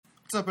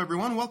What's up,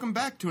 everyone? Welcome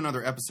back to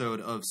another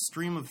episode of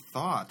Stream of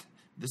Thought.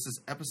 This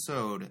is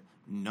episode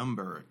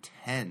number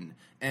 10.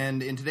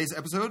 And in today's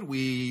episode,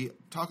 we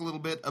talk a little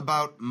bit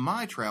about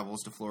my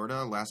travels to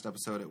Florida. Last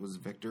episode, it was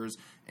Victor's.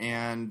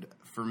 And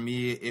for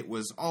me, it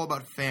was all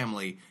about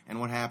family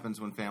and what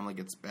happens when family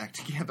gets back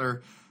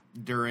together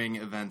during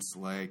events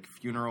like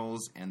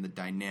funerals and the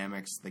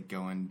dynamics that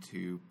go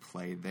into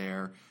play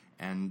there.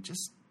 And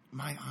just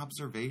my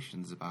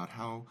observations about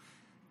how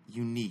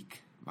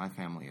unique my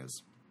family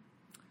is.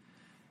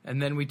 And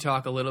then we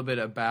talk a little bit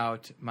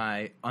about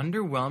my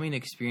underwhelming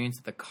experience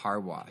at the car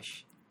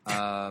wash.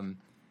 Wasn't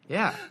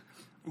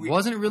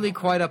really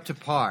quite up to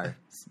par,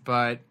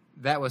 but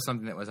that was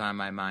something that was on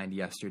my mind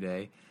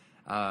yesterday.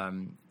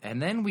 And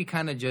then we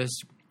kind of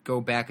just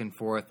go back and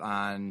forth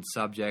on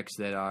subjects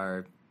that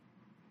are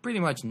pretty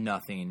much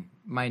nothing,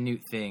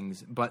 minute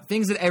things, but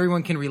things that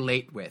everyone can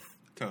relate with,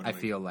 totally. I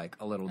feel like,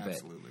 a little bit.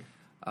 Absolutely.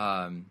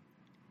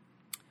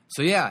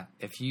 So yeah,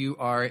 if you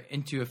are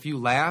into a few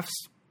laughs,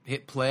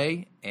 hit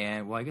play,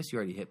 and, well, I guess you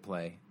already hit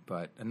play,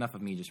 but enough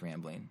of me just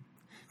rambling.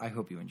 I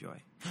hope you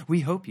enjoy. We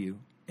hope you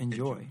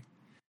enjoy.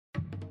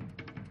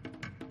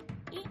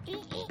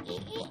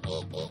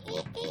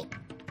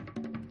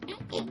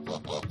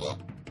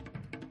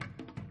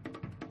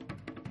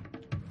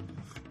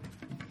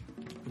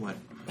 What?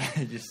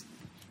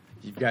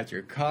 You've got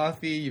your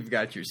coffee, you've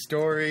got your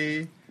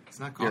story.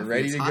 It's not coffee, you're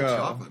ready it's to hot go.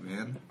 chocolate,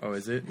 man. Oh,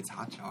 is it? It's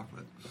hot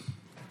chocolate.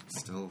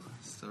 Still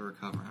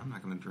recovering. I'm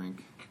not going to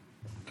drink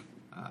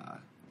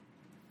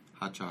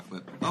hot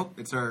chocolate. Oh,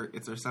 it's our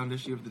sound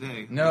issue of the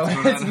day. No,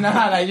 it's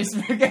not. I just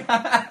forgot.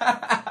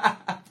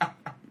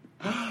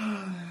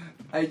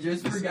 I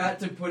just forgot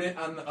to put it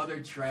on the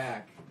other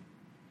track.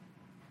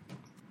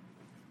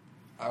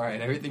 All right,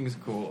 everything's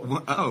cool.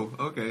 Well, oh,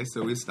 okay.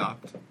 So we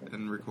stopped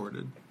and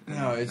recorded.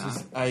 No, it's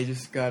just I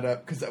just got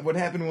up because what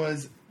happened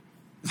was,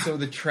 so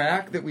the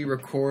track that we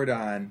record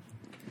on.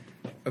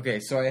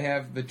 Okay, so I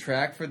have the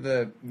track for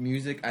the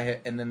music,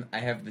 and then I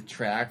have the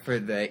track for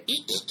the,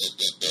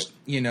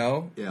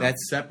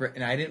 that's separate.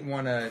 And I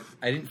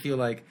didn't feel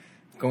like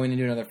going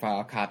into another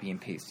file, copy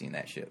and pasting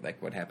that shit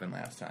like what happened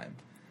last time.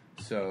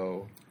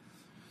 So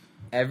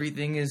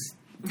everything is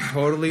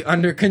totally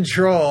under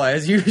control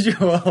as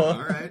usual. All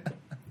right.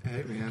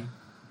 Hey, man.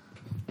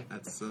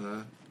 That's,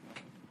 All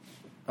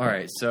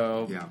right,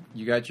 so yeah.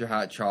 You got your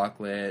hot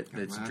chocolate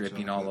that's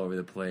dripping all over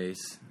the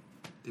place.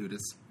 Dude,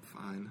 it's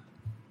fine.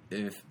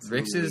 If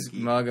Rix's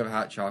mug of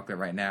hot chocolate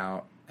right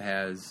now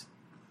has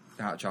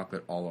hot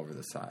chocolate all over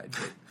the side.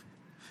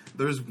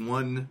 There's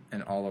one...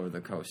 And all over the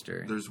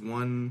coaster. There's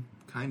one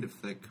kind of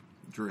thick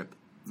drip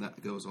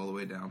that goes all the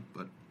way down,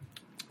 but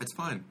it's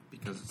fine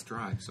because it's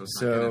dry, so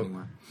it's not getting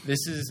anywhere.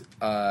 This is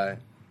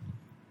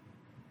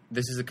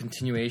a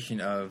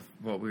continuation of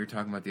what we were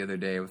talking about the other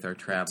day with our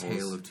travels.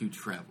 Tale of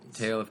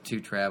two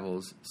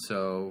travels.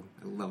 So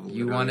I love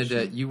you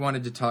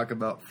wanted to talk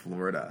about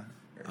Florida.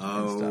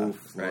 Oh, stuff,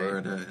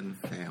 Florida right? and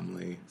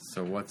family.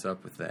 So what's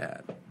up with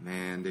that?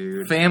 Man,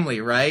 dude. Family,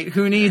 right?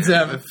 Who needs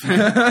them?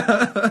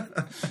 No,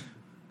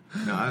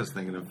 I was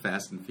thinking of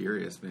Fast and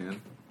Furious,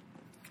 man.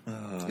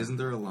 Isn't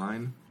there a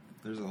line?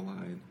 There's a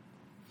line.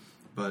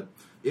 But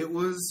it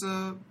was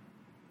an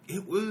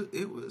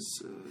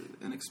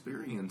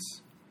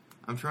experience.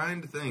 I'm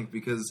trying to think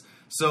because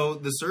so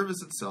the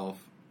service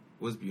itself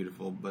was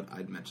beautiful, but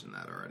I'd mentioned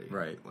that already.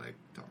 Right. Like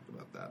talked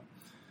about that.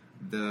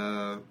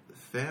 The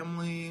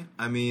family,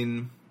 I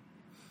mean,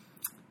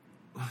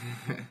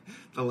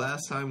 the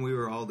last time we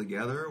were all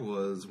together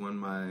was when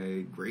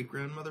my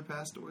great-grandmother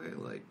passed away,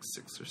 like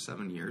 6 or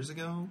 7 years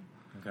ago.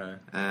 Okay.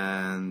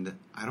 And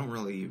I don't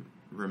really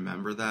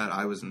remember that.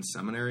 I was in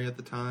seminary at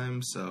the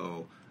time,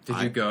 so...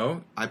 Did you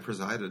go? I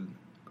presided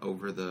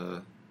over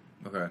the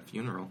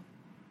funeral.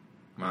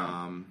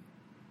 Wow.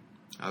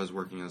 I was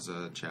working as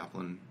a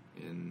chaplain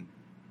in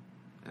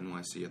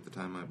NYC at the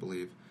time, I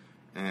believe.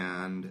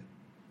 And...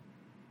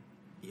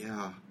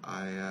 yeah,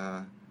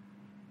 I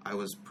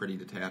was pretty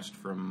detached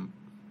from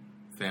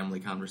family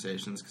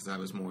conversations because I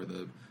was more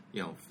the,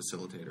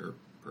 facilitator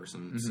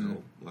person. Mm-hmm.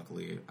 So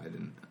luckily I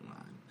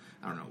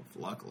don't know if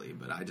luckily,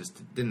 but I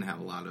just didn't have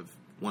a lot of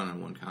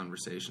one-on-one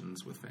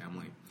conversations with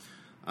family.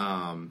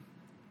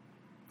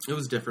 It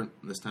was different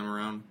this time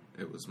around.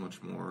 It was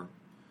much more,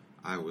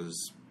 I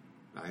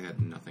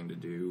had nothing to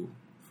do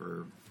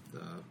for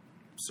the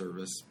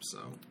service,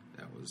 so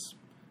that was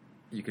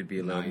you could be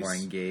a little more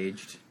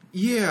engaged.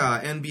 Yeah,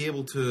 and be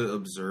able to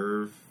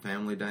observe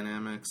family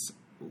dynamics.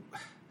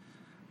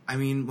 I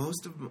mean,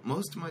 most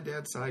of my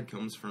dad's side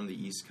comes from the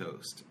East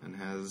Coast and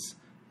has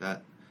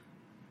that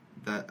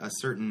a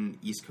certain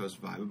East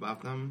Coast vibe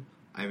about them.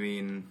 I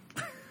mean,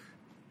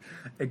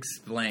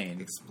 explain.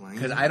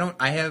 Because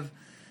I have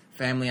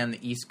family on the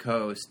East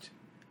Coast,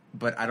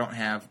 but I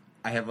have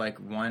like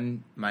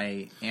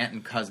my aunt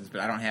and cousins,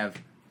 but I don't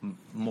have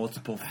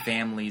multiple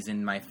families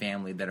in my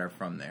family that are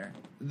from there.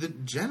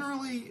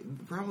 Generally,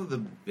 probably the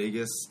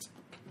biggest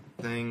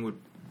thing would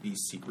be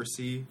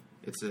secrecy.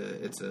 It's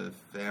a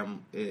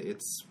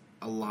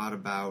lot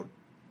about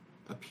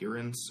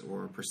appearance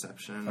or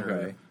perception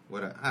or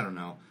I don't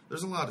know.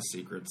 There's a lot of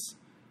secrets.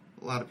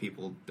 A lot of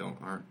people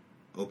aren't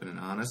open and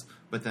honest,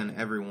 but then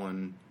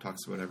everyone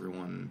talks about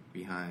everyone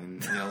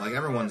behind, like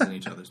everyone's in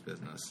each other's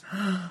business.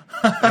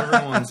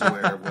 Everyone's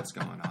aware of what's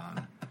going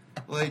on.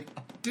 Like,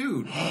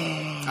 dude,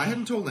 I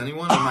hadn't told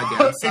anyone on my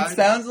dad's side.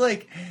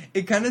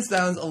 It kind of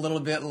sounds a little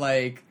bit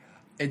like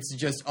it's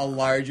just a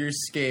larger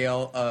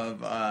scale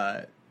of,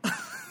 I'll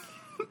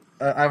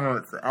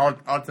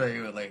tell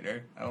you it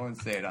later. I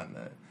won't say it on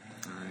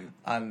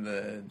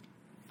the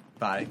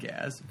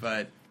podcast,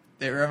 but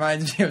it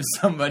reminds me of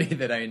somebody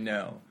that I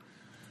know.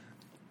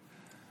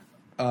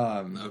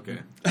 Okay.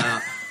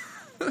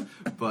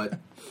 But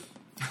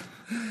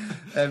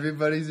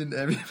everybody's in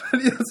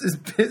everybody else's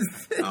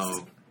business.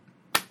 Oh.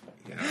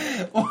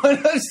 Yeah.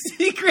 What a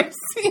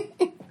secrecy.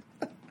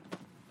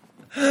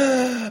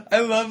 I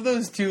love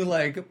those two,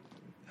 I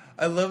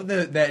love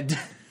that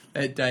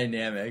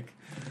dynamic.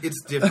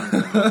 It's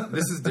different, though.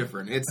 This is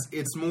different.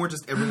 It's more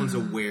just everyone's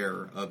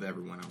aware of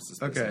everyone else's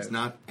business. Okay.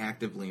 Not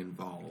actively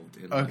involved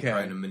in Okay.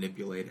 trying to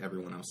manipulate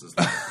everyone else's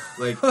life.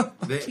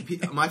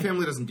 My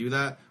family doesn't do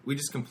that. We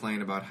just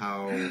complain about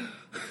how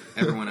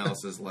everyone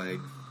else is not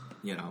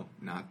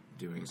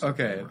doing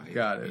something right.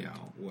 Got it.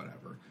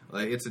 Whatever.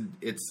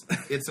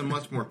 It's a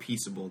much more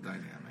peaceable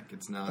dynamic.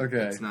 It's not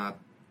Okay. It's not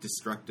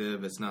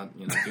destructive. It's not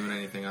doing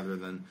anything other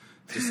than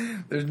just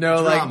there's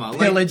no drama.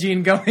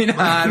 pillaging going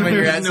on when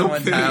you're at no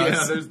someone's pity, house.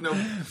 Yeah, there's no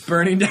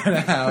burning down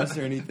a house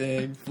or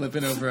anything,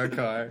 flipping over a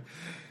car.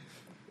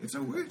 It's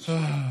a witch.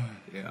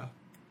 Yeah.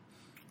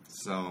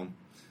 So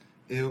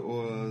it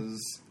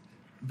was,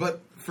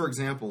 but for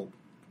example,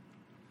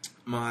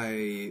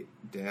 my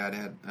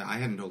dad I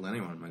hadn't told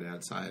anyone on my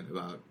dad's side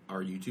about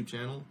our YouTube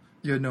channel.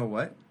 You know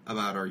what?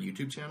 About our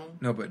YouTube channel?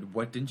 No, but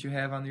what didn't you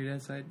have on your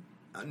dad's side?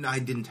 No, I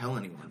didn't tell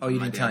anyone. Oh, you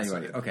didn't tell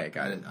anybody. Okay,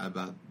 got it.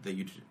 About the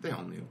YouTube. They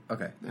all knew.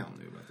 Okay. They all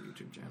knew about the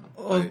YouTube channel.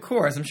 Well, of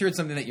course. I'm sure it's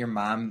something that your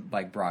mom,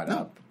 brought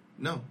up.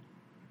 No.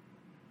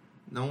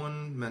 No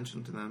one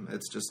mentioned to them.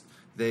 It's just,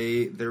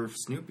 they're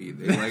Snoopy.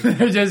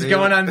 They're just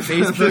going on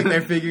Facebook.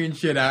 They're figuring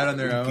shit out on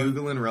their own.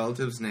 Googling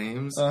relatives'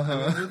 names.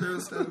 Uh-huh. They're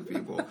those type of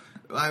people.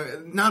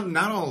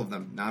 Not all of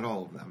them. Not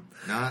all of them.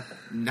 Not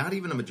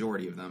even a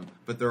majority of them.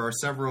 But there are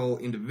several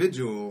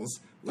individuals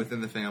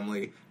within the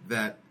family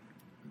that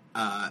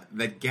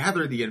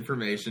gather the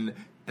information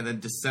and then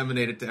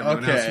disseminate it to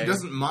everyone else who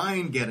doesn't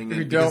mind getting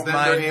it, because then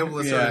they're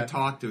able to sort of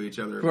talk to each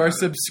other. Who are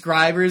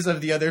subscribers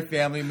of the other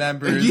family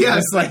members.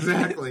 Yes,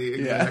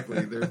 exactly.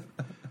 They're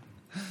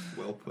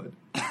well put.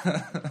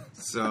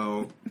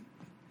 So,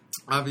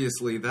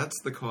 obviously,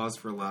 that's the cause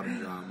for a lot of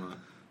drama.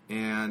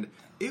 And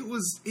it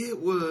was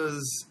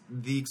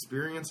the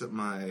experience at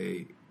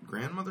my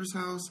grandmother's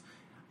house.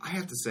 I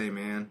have to say,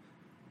 man,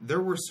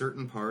 there were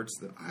certain parts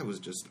that I was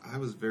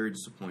very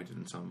disappointed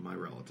in some of my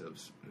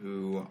relatives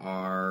who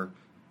are,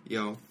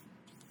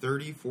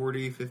 30,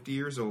 40, 50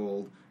 years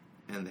old,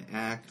 and they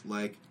act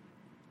like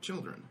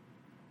children.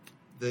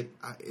 It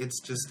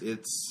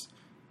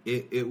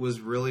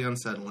was really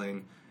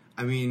unsettling.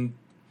 I mean,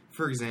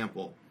 for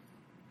example,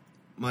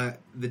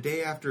 the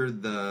day after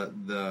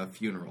the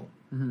funeral,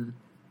 mm-hmm.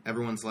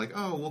 Everyone's like,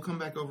 "Oh, we'll come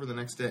back over the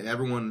next day."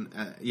 Everyone,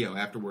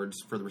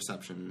 afterwards for the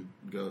reception,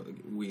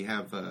 we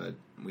have a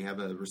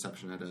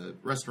reception at a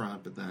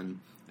restaurant, but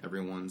then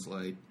everyone's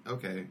like,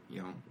 "Okay,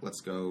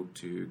 let's go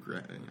to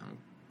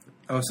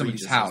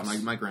somebody's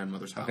house, my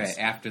grandmother's house." Okay,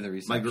 after the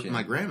reception,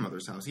 my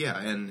grandmother's house, yeah,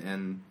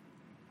 and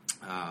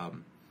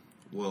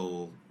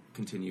we'll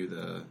continue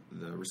the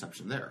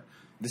reception there.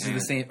 This is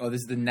the same. Oh, this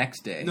is the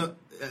next day. No,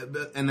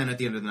 and then at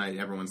the end of the night,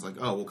 everyone's like,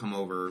 "Oh, we'll come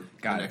over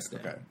the next day."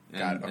 Okay.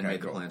 And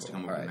make the plans to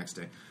come over the next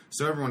day.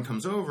 So everyone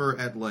comes over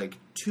at 2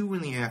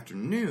 in the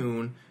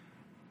afternoon,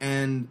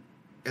 and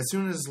as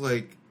soon as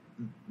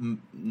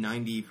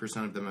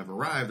 90% of them have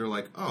arrived, they're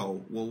like,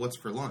 "Oh, well, what's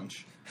for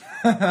lunch?"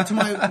 to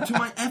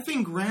my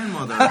effing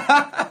grandmother,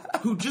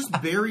 who just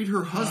buried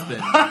her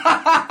husband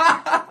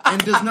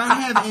and does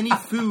not have any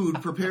food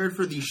prepared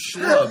for these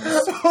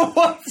schlubs.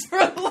 What's for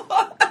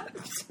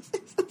lunch?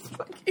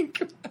 Fucking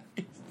Christ.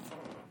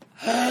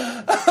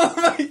 Oh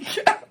my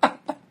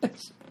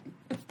gosh.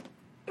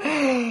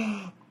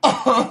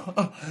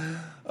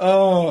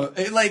 Oh,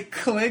 it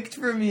clicked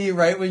for me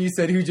right when you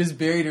said who just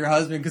buried her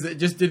husband, because it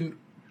just didn't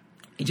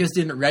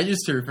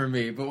register for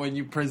me. But when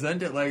you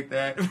present it like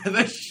that for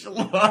the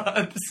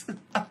schlubs.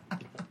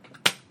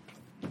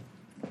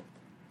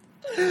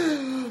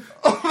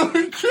 Oh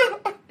my gosh.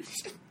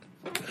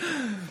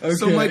 Okay.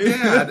 So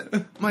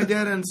my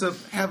dad ends up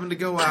having to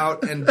go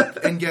out and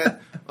get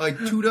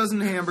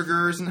 24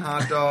 hamburgers and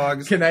hot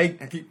dogs. Can I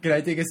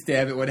take a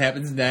stab at what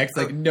happens next?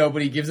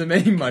 Nobody gives him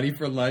any money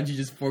for lunch. He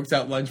just forks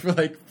out lunch for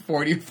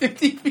 40 or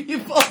 50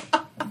 people.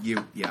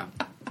 You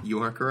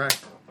are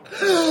correct.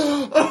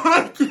 Oh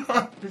my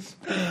gosh.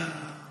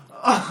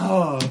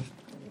 Oh.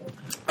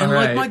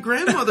 And my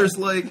grandmother's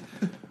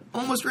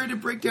almost ready to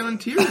break down in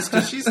tears,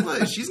 because she's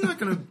not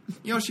gonna,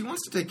 she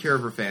wants to take care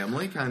of her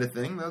family, kind of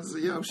thing. That's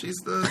she's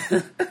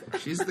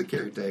the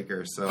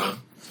caretaker. So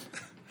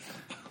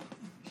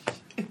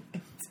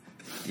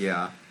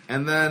yeah,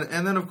 and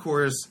then of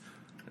course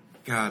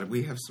God,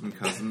 we have some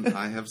cousins.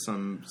 I have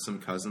some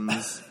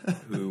cousins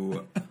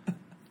who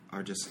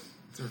are just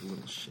they're little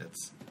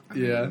shits. I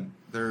mean,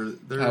 they're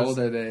How old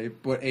are they?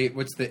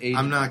 What's the age?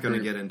 I'm not going to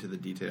get into the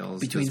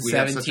details. Between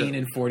 17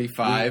 and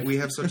 45. We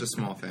have such a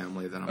small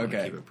family that I'm going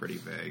to keep it pretty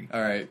vague.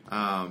 All right.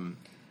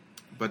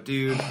 But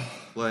dude,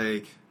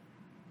 like,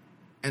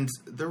 and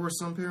there were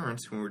some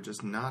parents who were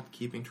just not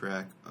keeping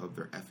track of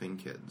their effing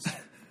kids.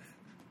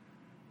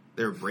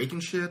 They were breaking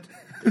shit.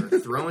 They were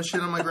throwing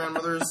shit on my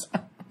grandmother's.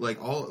 My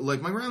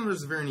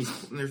grandmother's a very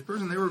nice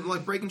person. They were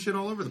like breaking shit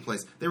all over the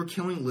place. They were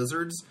killing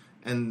lizards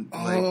and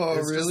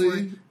it's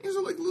really? just like these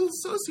are like little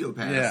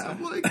sociopaths. Yeah.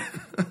 I'm like,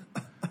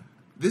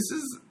 this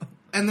is,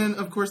 and then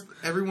of course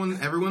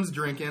everyone's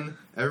drinking.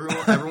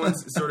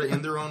 Everyone's sort of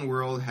in their own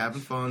world,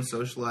 having fun,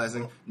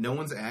 socializing. No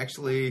one's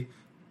actually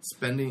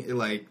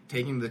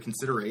taking the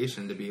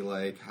consideration to be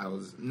like,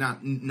 how's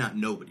not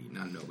nobody.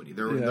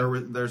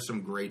 There's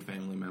some great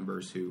family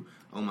members who,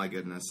 oh my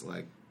goodness,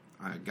 like,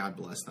 God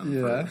bless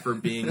them for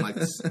being like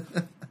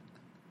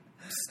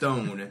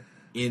stone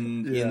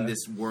in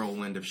this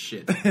whirlwind of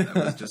shit that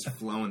was just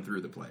flowing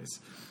through the place.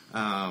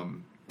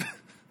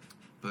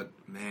 But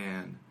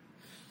man,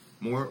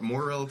 more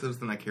relatives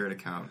than I care to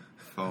count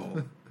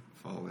fall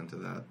into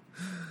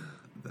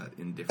that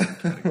indifferent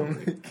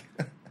category.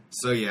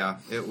 So yeah,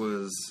 it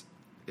was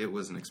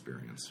an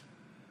experience.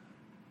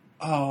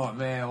 Oh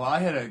man, well I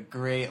had a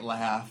great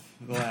laugh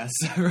the last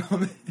several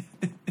minutes.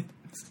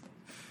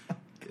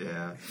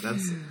 Yeah,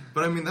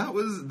 but I mean that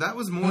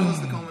was more or less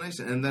the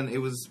culmination, and then it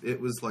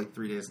was like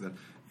 3 days and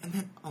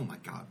then oh my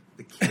god,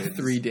 the kids.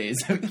 3 days.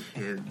 The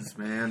kids,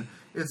 man.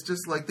 It's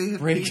just like they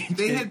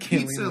had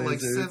pizza like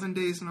 7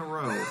 days in a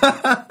row.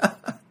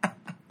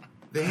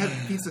 They had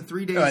pizza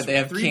 3 days. They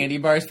have candy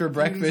bars for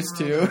breakfast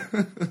too.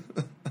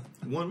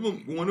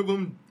 One of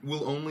them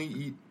will only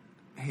eat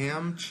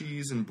ham,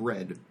 cheese, and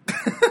bread.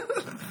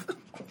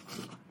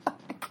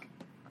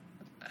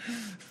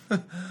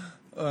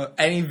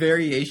 Any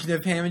variation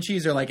of ham and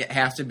cheese, or like it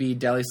has to be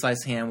deli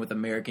sliced ham with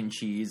American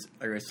cheese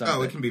or something?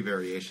 Oh, it can be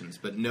variations,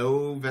 but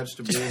no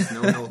vegetables,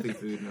 no healthy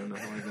food, no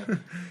nothing like that.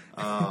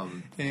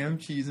 Ham,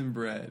 cheese, and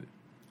bread.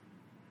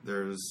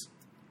 It's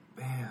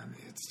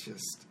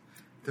just.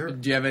 Do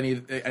you have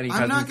any cousins?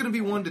 I'm not going to be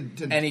one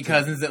to any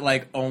cousins that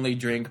like only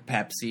drink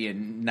Pepsi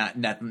and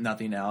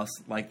nothing else,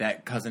 like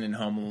that cousin in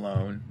Home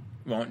Alone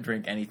won't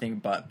drink anything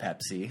but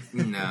Pepsi.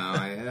 No,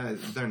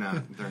 they're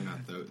not.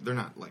 They're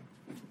not like.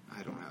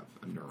 I don't have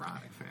a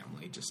neurotic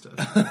family. Just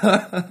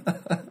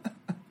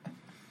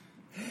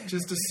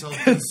a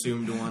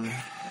self-consumed one.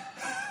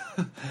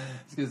 I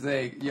was gonna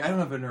say, I don't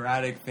have a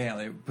neurotic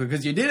family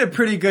because you did a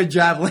pretty good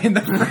job laying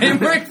the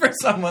framework for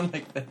someone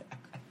like that.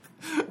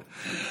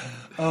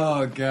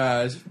 Oh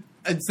gosh,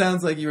 it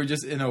sounds like you were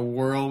just in a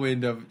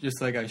whirlwind of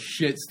just like a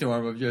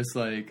shitstorm of just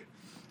like,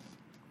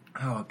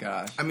 oh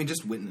gosh. I mean,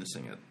 just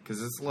witnessing it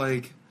because it's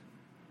like,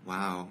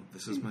 wow,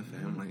 this is my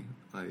family.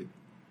 Like,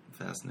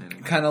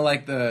 fascinating. Kind of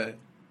like the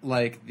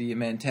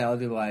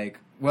mentality, like,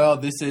 well,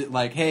 this is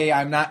like, hey,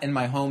 I'm not in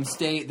my home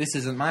state. This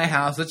isn't my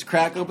house. Let's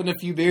crack open a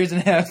few beers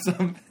and have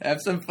some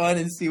fun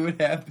and see what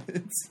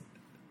happens.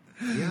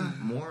 Yeah,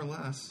 more or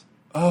less.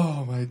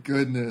 Oh my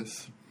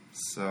goodness.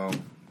 So.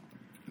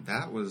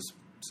 That was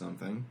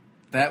something.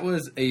 That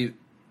was a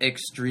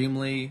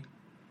extremely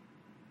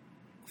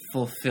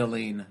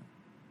fulfilling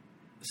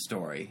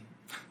story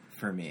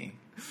for me.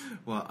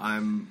 Well,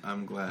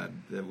 I'm glad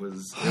it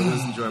was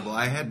enjoyable.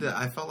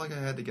 I felt like I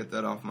had to get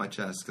that off my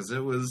chest because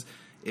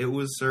it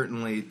was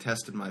certainly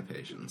tested my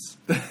patience.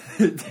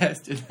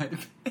 Tested my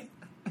patience.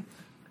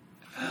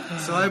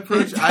 So I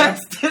approached.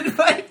 Tested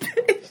my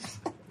patience.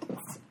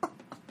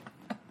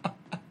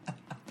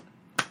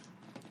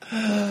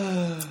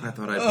 I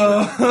thought I'd...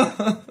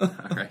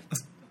 All right.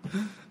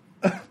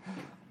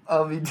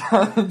 I'll be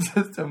done in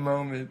just a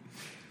moment.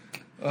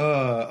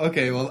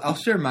 Okay, well, I'll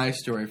share my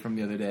story from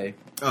the other day.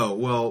 Oh,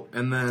 well,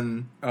 and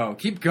then... Oh,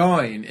 keep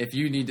going. If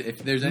you need to, if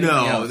there's anything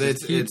else,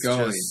 just keep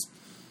going. Just,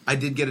 I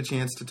did get a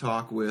chance to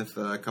talk with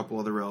a couple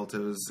other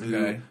relatives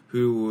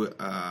who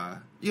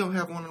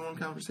have one-on-one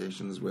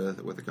conversations with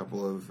a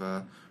couple of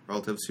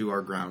relatives who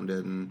are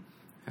grounded and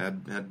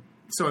had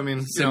so I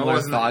mean similar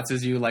thoughts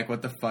as you, like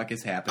what the fuck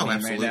is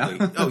happening right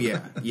now. Oh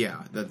yeah,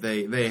 that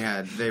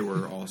they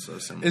were also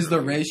similar. Is the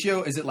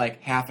ratio, is it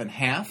like half and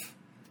half,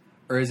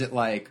 or is it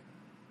like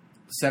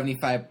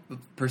 75%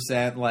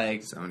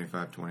 like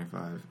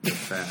 75-25 with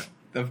fat?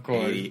 Of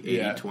course,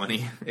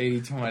 80-20.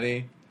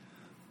 80-20.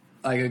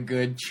 Like a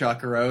good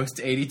chuck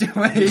roast,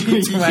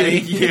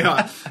 80-20.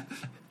 Yeah.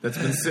 That's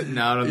been sitting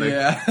out on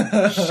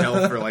the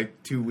shelf for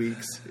like 2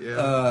 weeks.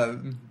 Yeah.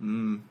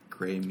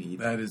 Gray meat.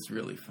 That is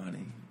really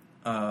funny.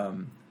 All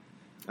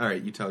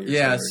right, you tell your story.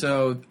 Yeah,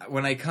 so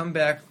when I come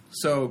back,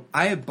 so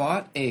I had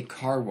bought a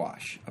car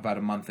wash about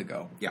a month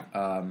ago. Yeah.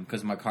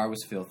 Because my car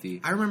was filthy.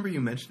 I remember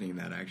you mentioning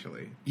that,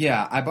 actually.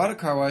 Yeah, I bought a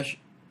car wash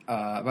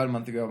about a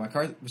month ago. My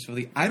car was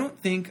filthy. I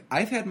don't think,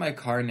 I've had my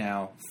car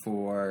now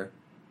for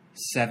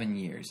 7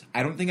 years.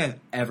 I don't think I've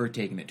ever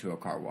taken it to a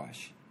car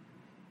wash.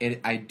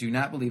 I do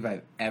not believe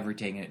I've ever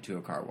taken it to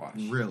a car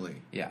wash. Really?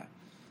 Yeah.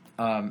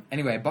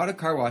 Anyway, I bought a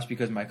car wash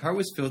because my car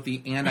was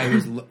filthy and I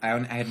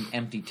had an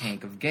empty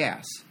tank of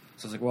gas.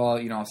 So I was like,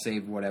 well, I'll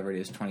save whatever it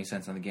is, 20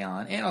 cents on the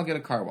gallon, and I'll get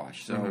a car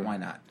wash. So why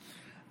not?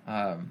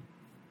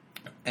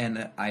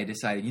 And I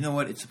decided, you know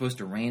what? It's supposed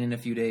to rain in a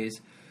few days,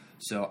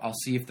 so I'll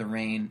see if it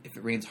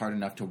rains hard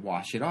enough to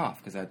wash it off,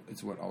 because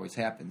that's what always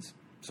happens.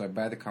 So I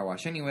buy the car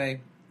wash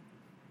anyway.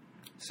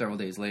 Several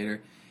days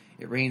later,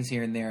 it rains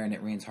here and there, and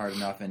it rains hard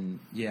enough, and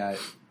yeah,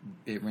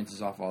 it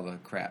rinses off all the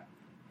crap.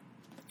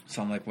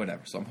 So I'm like,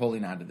 whatever. So I'm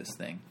holding on to this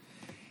thing.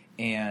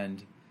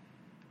 And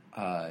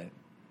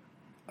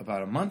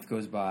about a month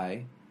goes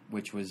by,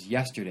 which was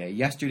yesterday.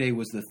 Yesterday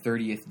was the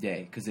 30th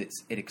day, because it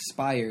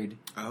expired.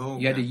 Oh,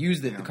 you had to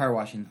use the car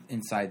wash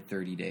inside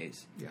 30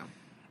 days. Yeah.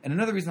 And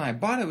another reason I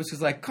bought it was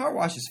because, like, car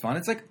wash is fun.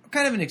 It's, like,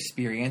 kind of an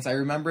experience. I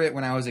remember it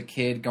when I was a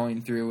kid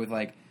going through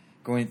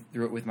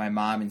it with my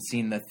mom and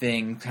seeing the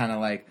thing kind of,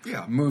 like,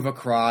 move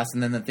across,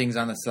 and then the things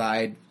on the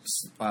side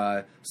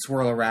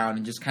swirl around,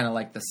 and just kind of,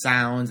 like, the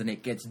sounds, and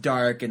it gets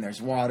dark, and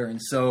there's water and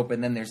soap,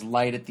 and then there's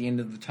light at the end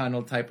of the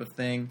tunnel type of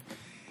thing.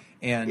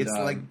 And it's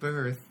like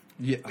birth.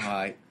 Yeah,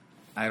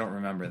 I don't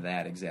remember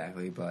that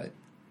exactly, but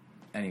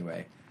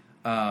anyway.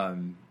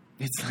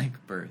 It's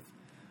like birth.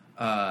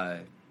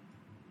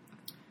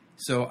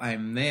 So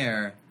I'm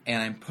there,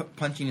 and I'm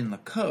punching in the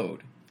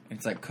code. And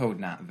it's like, code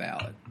not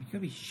valid. You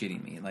could be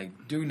shitting me.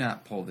 Like, do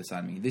not pull this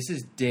on me. This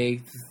is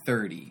day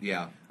 30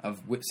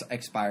 of which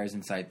expires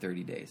inside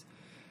 30 days.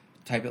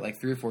 Type it like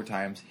 3 or 4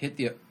 times. Hit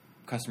the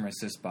customer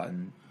assist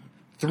button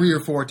 3 or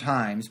 4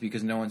 times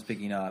because no one's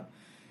picking up.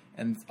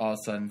 And all of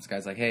a sudden, this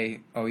guy's like,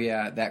 hey, oh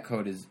yeah, that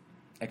code is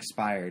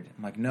expired.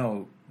 I'm like,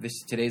 no,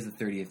 today's the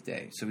 30th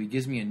day. So he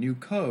gives me a new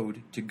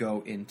code to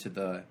go into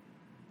the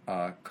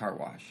car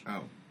wash.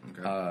 Oh,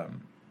 okay.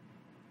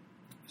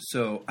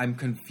 So I'm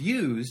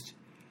confused.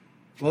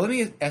 Well, let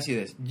me ask you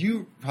this.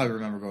 You probably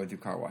remember going through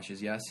car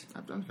washes, yes?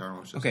 I've done car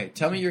washes. Okay,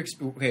 tell me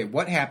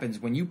what happens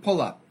when you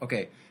pull up?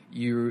 Okay,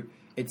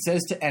 it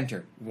says to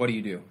enter. What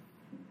do?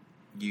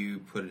 You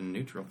put it in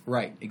neutral.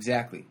 Right,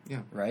 exactly. Yeah.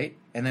 Right?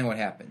 And then what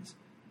happens?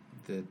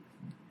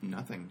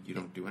 Nothing. You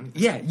don't do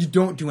anything. Yeah, you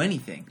don't do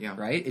anything. Yeah.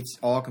 Right? It's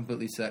all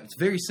completely set. It's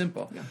very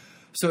simple. Yeah.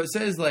 So it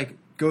says, like,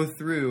 go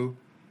through.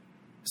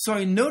 So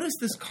I noticed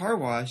this car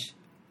wash,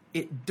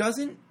 it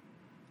doesn't.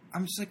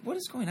 I'm just like, what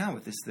is going on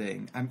with this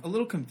thing? I'm a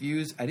little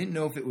confused. I didn't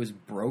know if it was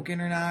broken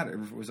or not, or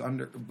if it was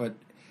under. But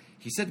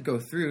he said go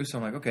through, so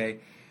I'm like, okay.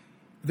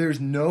 There's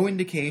no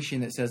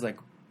indication that says, like,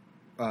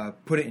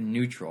 put it in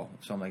neutral.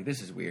 So I'm like,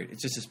 this is weird.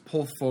 It's just this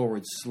pull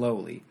forward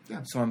slowly.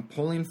 Yeah. So I'm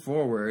pulling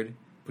forward,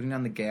 putting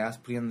on the gas.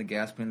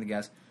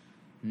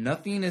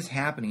 Nothing is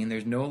happening.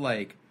 There's no,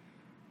 like,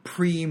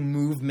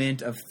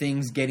 pre-movement of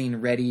things getting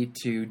ready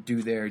to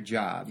do their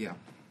job. Yeah.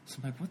 So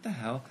I'm like, what the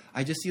hell?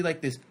 I just see,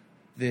 like, this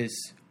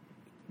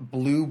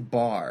blue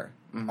bar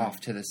off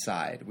to the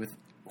side with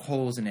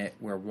holes in it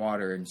where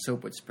water and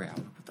soap would spray out.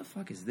 Like, what the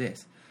fuck is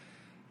this?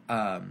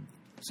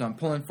 So I'm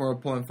pulling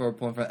forward,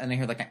 and I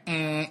hear like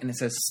and it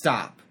says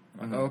stop.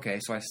 I'm like, okay,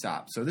 so I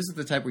stop. So this is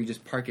the type where you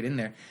just park it in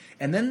there.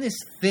 And then this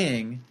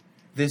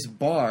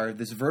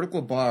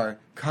vertical bar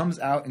comes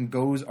out and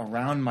goes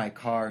around my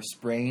car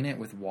spraying it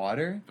with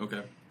water.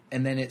 Okay.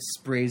 And then it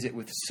sprays it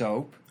with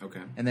soap.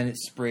 Okay. And then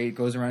it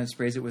goes around and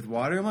sprays it with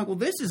water. I'm like, well,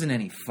 this isn't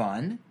any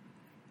fun.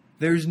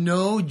 There's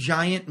no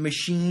giant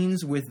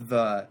machines with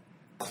the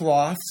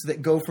cloths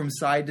that go from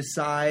side to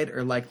side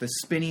or like the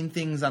spinning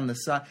things on the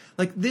side.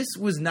 Like, this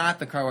was not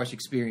the car wash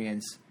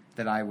experience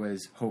that I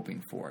was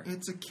hoping for.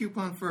 It's a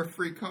coupon for a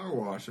free car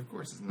wash. Of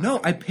course it's not.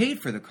 No, I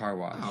paid for the car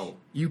wash. Wow.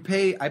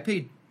 I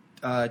paid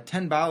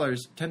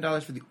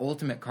 $10 for the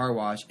ultimate car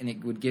wash, and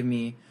it would give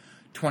me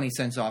 20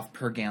 cents off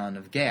per gallon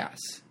of gas.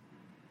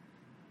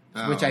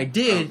 Which I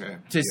did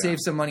to save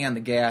some money on the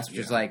gas, which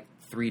is like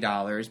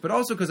 $3, but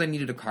also because I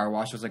needed a car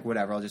wash. I was like,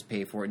 whatever, I'll just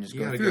pay for it and just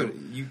go through.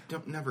 You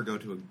don't never go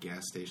to a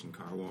gas station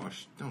car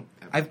wash. Don't.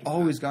 I've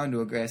always gone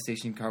to a gas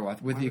station car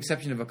wash, with the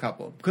exception of a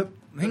couple.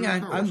 Hang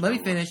on, let me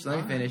finish.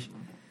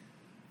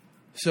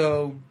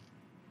 So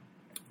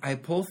I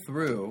pull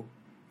through.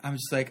 I'm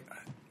just like,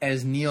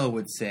 as Neil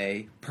would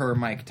say, per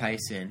Mike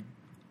Tyson,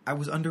 I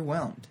was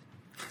underwhelmed.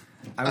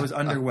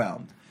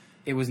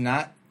 It was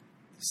not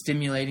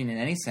stimulating in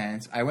any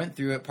sense. I went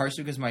through it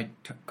partially because my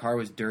car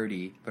was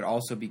dirty, but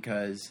also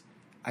because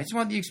I just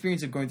wanted the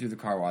experience of going through the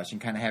car wash and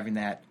kind of having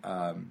that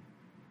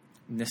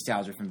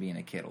nostalgia from being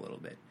a kid a little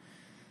bit.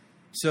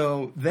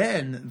 So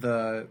then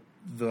the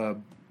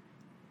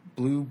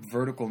blue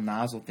vertical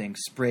nozzle thing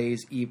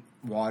sprays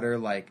water,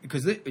 like,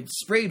 because it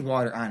sprayed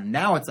water on.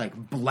 Now it's like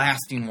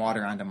blasting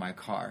water onto my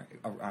car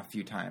a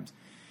few times,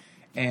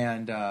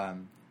 and I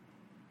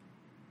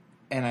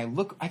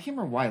can't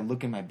remember why I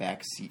look in my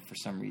back seat for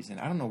some reason.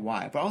 I don't know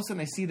why. But all of a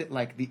sudden I see that,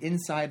 like, the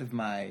inside of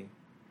my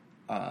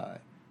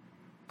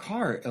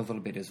car a little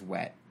bit is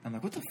wet. I'm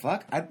like, what the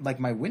fuck?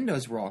 My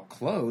windows were all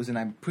closed, and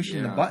I'm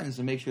pushing the buttons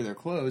to make sure they're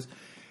closed.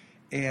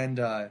 And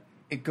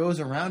it goes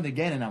around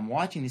again, and I'm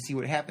watching to see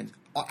what happens.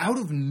 Out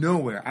of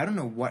nowhere, I don't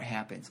know what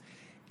happens.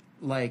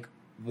 Like,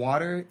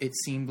 water, it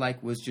seemed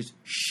like, was just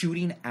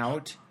shooting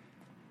out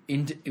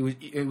into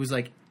it was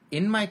like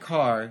in my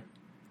car,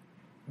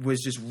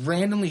 was just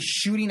randomly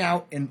shooting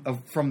out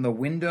from the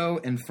window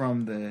and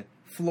from the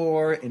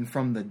floor and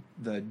from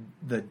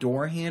the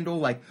door handle.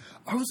 Like,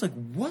 I was like,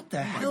 what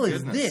the hell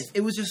is this?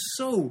 It was just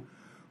so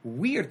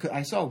weird. 'Cause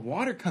I saw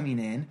water coming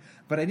in,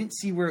 but I didn't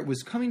see where it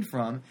was coming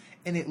from,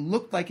 and it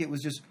looked like it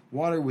was just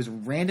water was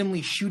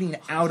randomly shooting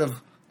out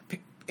of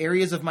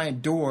areas of my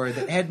door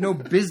that had no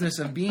business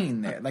of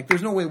being there. Like,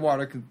 there's no way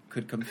water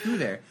could come through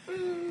there.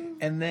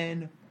 And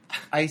then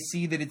I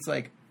see that it's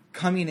like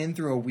coming in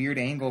through a weird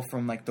angle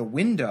from like the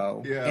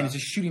window, and it's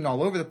just shooting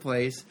all over the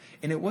place.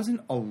 And it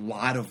wasn't a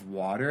lot of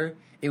water.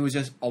 It was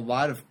just a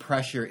lot of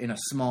pressure in a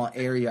small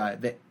area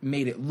that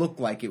made it look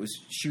like it was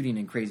shooting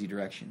in crazy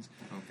directions.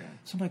 Okay.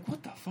 So I'm like,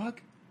 what the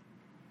fuck?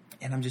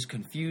 And I'm just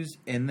confused.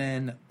 And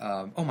then,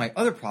 my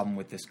other problem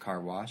with this car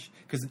wash,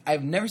 because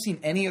I've never seen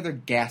any other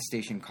gas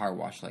station car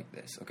wash like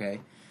this,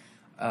 okay,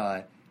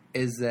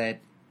 is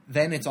that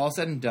then it's all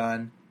said and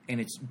done,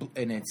 and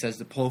it says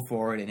to pull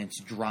forward, and it's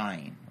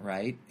drying,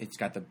 right? It's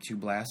got the two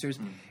blasters,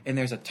 and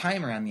there's a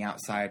timer on the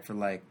outside for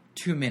like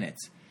 2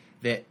 minutes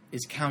that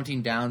is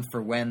counting down for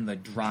when the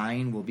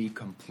drying will be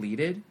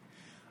completed.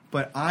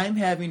 But I'm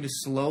having to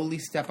slowly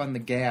step on the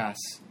gas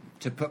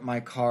to put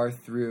my car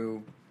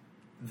through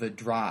the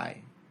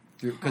dry,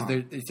 because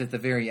it's at the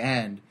very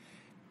end.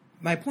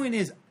 My point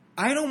is,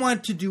 I don't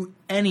want to do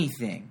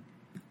anything.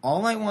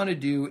 All I want to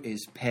do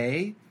is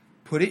pay,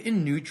 put it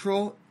in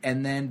neutral,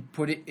 and then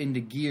put it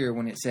into gear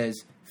when it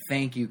says,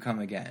 thank you, come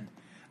again.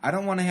 I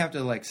don't want to have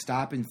to like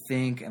stop and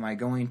think, am I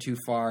going too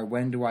far?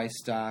 When do I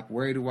stop?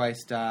 Where do I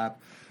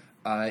stop?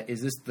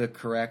 Is this the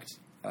correct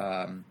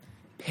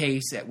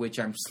pace at which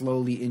I'm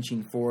slowly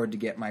inching forward to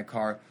get my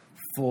car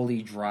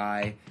fully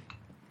dry?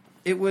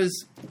 It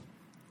was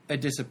a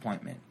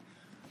disappointment.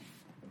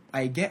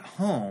 I get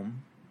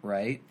home,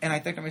 right, and I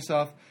think to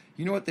myself,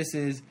 you know what this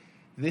is?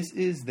 This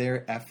is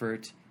their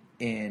effort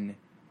in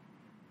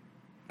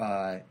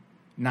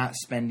not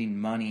spending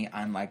money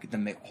on like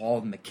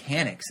all the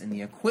mechanics and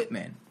the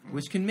equipment,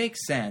 which can make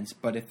sense.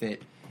 But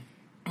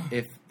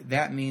if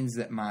that means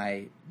that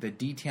the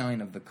detailing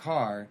of the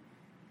car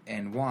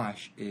and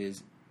wash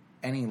is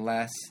any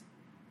less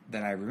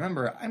than I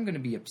remember, I'm going to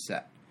be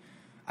upset.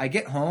 I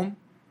get home,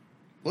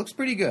 looks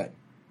pretty good.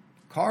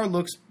 Car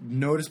looks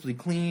noticeably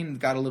clean,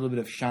 got a little bit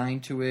of shine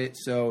to it,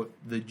 so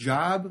the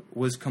job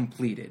was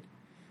completed.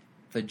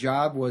 The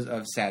job was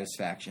of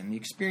satisfaction. The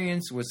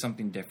experience was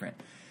something different.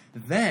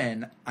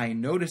 Then I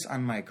notice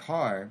on my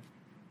car,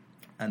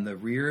 on the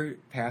rear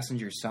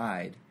passenger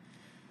side,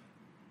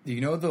 you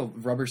know the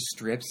rubber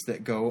strips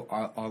that go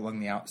along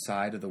the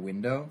outside of the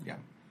window? Yeah.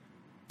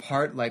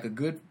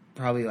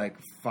 Probably like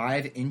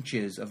 5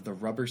 inches of the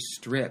rubber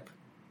strip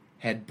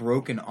had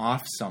broken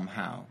off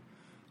somehow.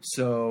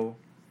 So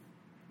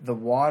the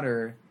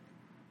water,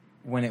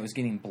 when it was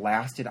getting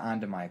blasted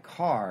onto my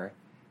car,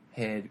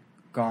 had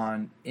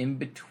gone in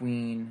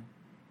between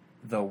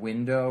the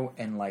window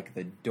and like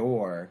the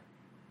door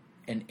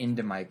and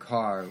into my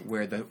car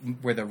where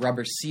the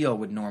rubber seal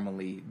would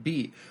normally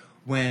be.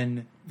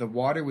 When the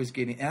water was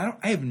getting, and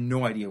I have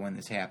no idea when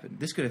this happened.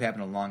 This could have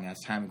happened a long ass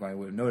time ago. I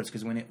would have noticed,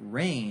 because when it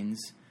rains,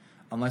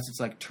 unless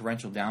it's like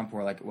torrential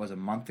downpour like it was a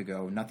month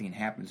ago, nothing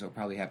happens. So it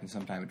probably happened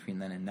sometime between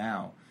then and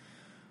now.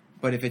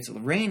 But if it's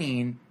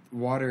raining,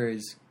 water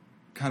is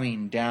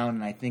coming down,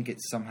 and I think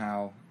it's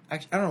somehow,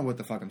 actually, I don't know what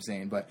the fuck I'm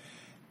saying, but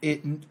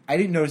I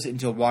didn't notice it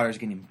until water is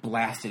getting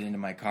blasted into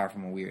my car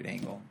from a weird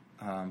angle.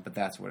 But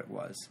that's what it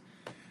was.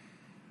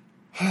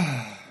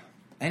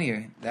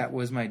 Anyway, that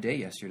was my day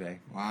yesterday.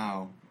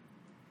 Wow.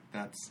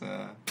 That's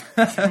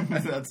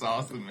that's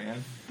awesome,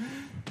 man.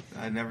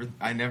 I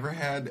never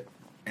had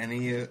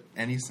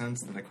any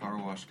sense that a car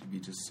wash could be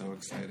just so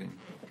exciting.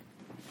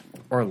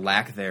 Or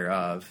lack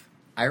thereof.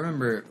 I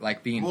remember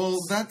like being... Well,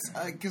 that's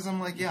because I'm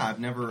like, yeah,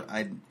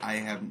 I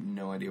have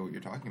no idea what you're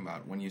talking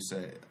about when you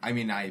say... I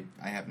mean, I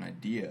have an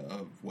idea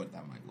of what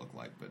that might look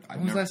like, but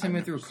When was the last time you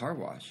went through a car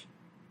wash?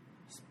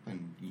 It's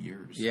been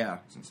years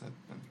since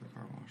I've been through a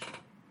car wash.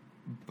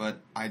 But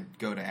I'd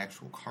go to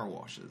actual car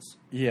washes.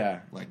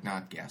 Yeah. Like,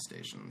 not gas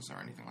stations or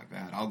anything like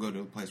that. I'll go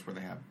to a place where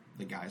they have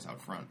the guys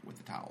out front with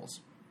the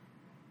towels.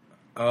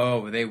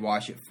 Oh, they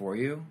wash it for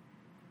you?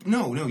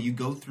 No, you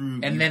go through...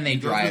 And then they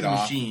dry it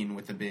off. The machine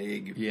with the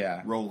big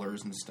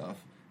rollers and stuff.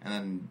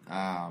 And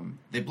then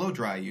they blow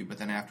dry you, but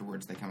then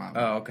afterwards they come out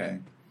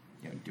and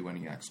do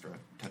any extra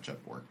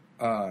touch-up work.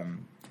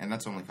 And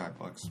that's only $5,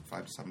 $5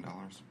 to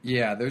 $7.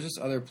 Yeah, there's this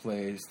other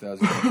place that I was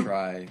going to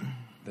try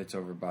that's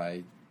over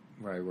by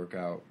where I work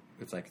out.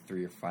 It's like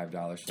 $3 or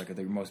 $5. It's like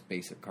the most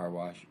basic car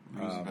wash.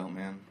 Roosevelt,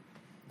 man.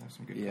 They have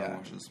some good car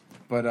washes.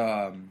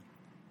 But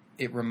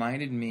it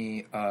reminded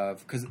me of...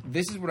 Because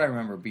this is what I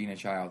remember being a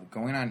child.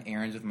 Going on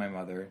errands with my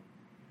mother.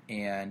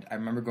 And I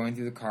remember going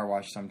through the car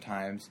wash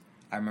sometimes.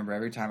 I remember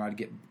every time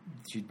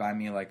she'd buy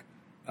me like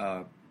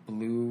a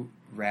blue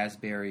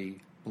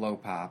raspberry blow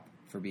pop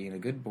for being a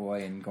good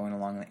boy and going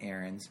along the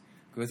errands.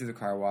 Go through the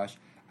car wash.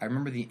 I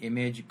remember the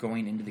image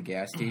going into the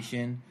gas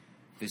station,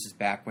 this is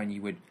back when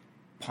you would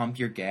pump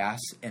your gas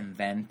and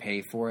then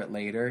pay for it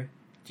later.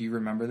 Do you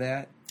remember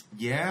that?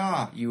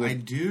 Yeah, I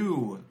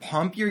do.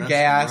 Pump your That's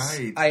gas.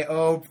 right. I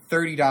owe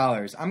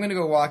 $30. I'm going to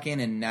go walk in,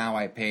 and now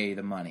I pay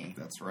the money.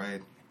 That's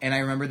right. And I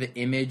remember the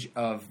image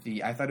of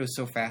I thought it was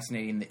so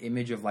fascinating, the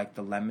image of like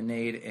the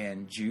lemonade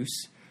and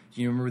juice.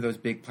 Do you remember those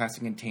big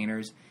plastic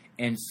containers?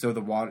 And so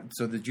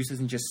the juice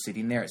isn't just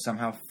sitting there. It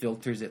somehow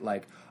filters it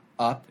like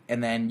up,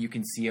 and then you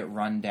can see it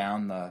run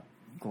down the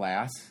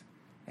glass.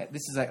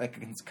 This is like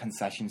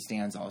concession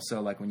stands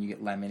also, like when you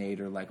get lemonade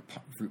or like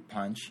fruit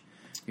punch.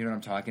 You know what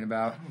I'm talking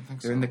about? I don't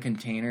think They're in the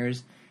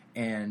containers,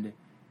 and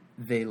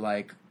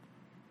so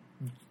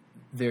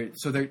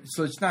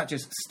it's not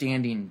just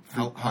standing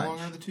fruit punch. How long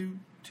are the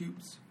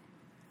tubes?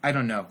 I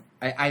don't know.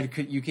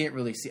 You can't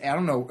really see. I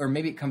don't know, or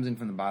maybe it comes in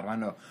from the bottom. I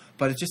don't know.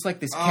 But it's just like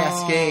this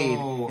cascade.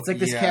 It's like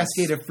this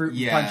cascade of fruit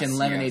punch and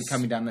lemonade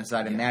coming down the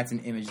side, and that's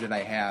an image that I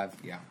have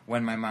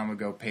when my mom would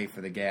go pay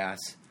for the gas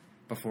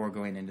before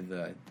going into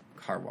the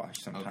car wash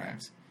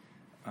sometimes.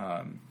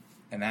 Okay.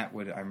 And that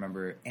I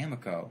remember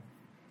Amoco,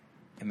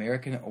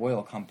 American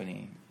Oil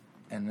Company,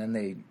 and then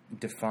they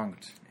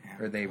defunct,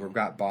 or they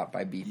got bought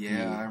by BP.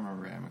 Yeah, I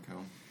remember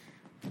Amoco.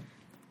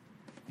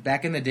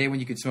 Back in the day when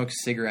you could smoke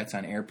cigarettes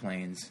on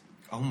airplanes.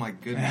 Oh my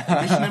goodness.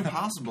 Mission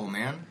Impossible,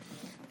 man.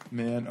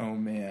 Man, oh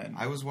man.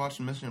 I was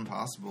watching Mission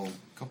Impossible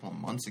a couple of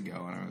months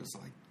ago, and I was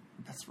like,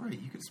 that's right,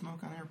 you could smoke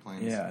on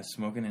airplanes. Yeah,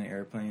 smoking in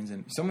airplanes.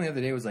 And someone the other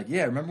day was like,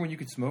 yeah, remember when you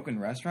could smoke in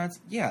restaurants?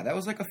 Yeah, that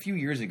was like a few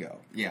years ago.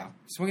 Yeah.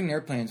 Smoking in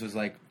airplanes was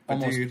like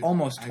But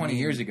almost 20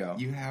 years ago.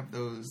 You have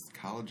those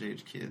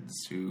college-age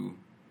kids who,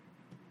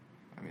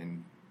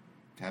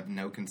 have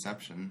no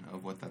conception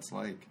of what that's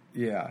like.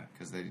 Yeah.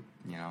 Because they,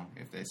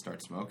 if they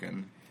start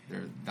smoking,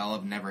 they'll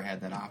have never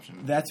had that option.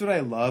 That's what I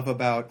love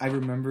about, I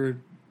remember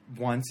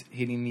once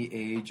hitting the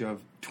age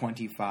of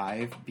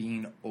 25,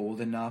 being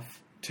old enough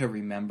to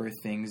remember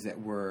things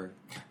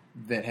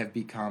that have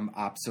become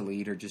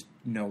obsolete or just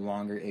no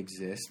longer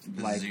exist.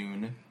 The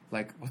Zune.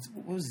 Like, what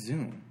was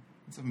Zune?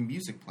 It's a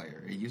music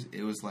player.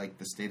 It was like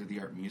the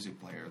state-of-the-art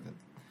music player that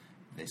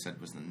they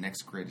said was the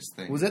next greatest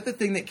thing. Was that the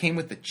thing that came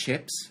with the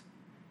chips?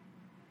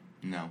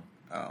 No.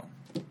 Oh.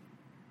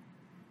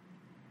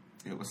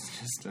 It was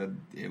just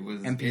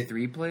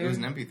MP3 player? It was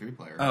an MP3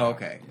 player. Oh,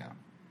 okay. Yeah.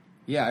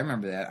 Yeah, I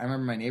remember that. I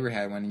remember my neighbor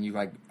had one, and you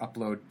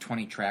upload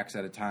 20 tracks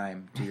at a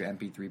time to your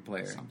MP3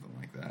 player. Something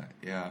like that.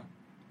 Yeah.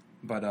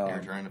 But they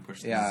were trying to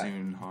push the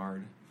Zune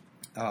hard.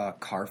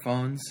 Car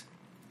phones.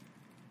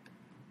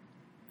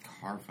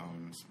 Car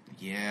phones.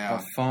 Yeah.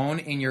 A phone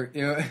in your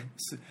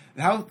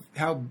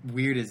how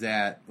weird is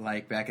that?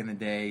 Like back in the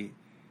day,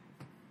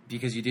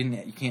 because you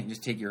can't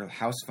just take your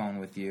house phone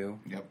with you.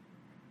 Yep.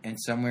 And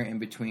somewhere in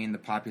between the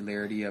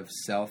popularity of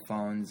cell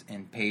phones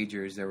and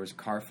pagers, there was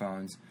car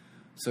phones.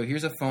 So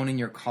here's a phone in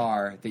your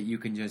car that you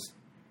can just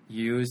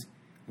use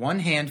one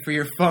hand for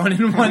your phone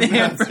and one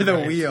hand for the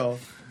wheel.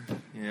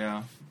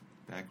 Yeah.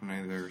 Back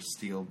when there were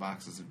steel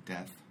boxes of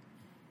death.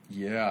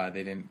 Yeah,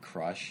 they didn't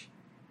crush.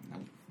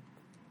 Nope.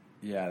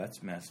 Yeah,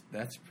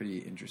 that's pretty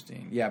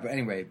interesting. Yeah, but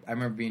anyway, I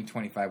remember being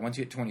 25. Once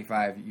you hit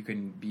 25, you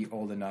can be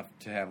old enough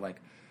to have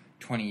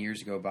 20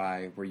 years go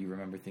by where you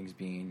remember things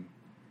being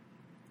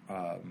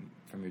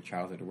from your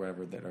childhood or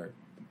whatever that are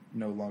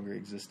no longer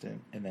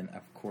existent. And then,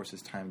 of course,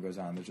 as time goes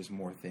on, there's just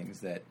more things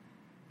that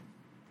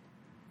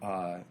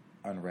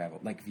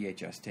unravel, like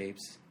VHS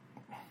tapes.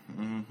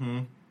 Mm-hmm.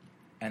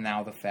 And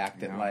now the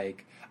fact that, I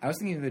was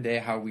thinking the other day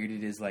how weird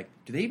it is, do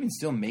they even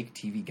still make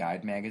TV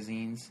Guide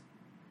magazines?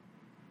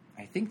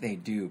 I think they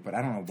do, but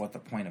I don't know what the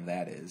point of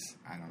that is.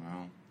 I don't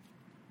know.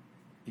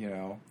 You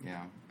know?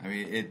 Yeah.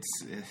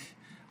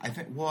 I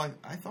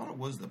thought it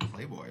was the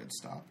Playboy had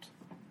stopped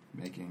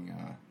making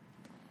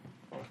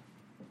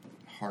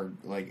hard,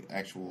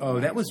 actual... Oh,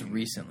 that was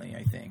recently,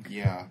 I think.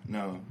 Yeah.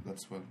 No,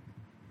 that's what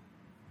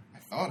I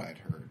thought I'd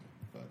heard.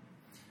 But,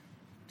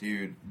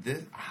 dude,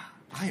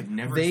 I have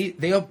never...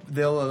 They'll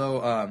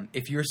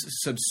if you're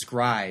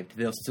subscribed,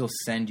 they'll still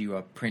send you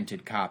a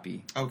printed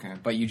copy. Okay.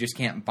 But you just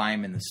can't buy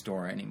them in the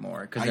store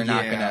anymore because they're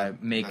not going to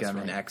make them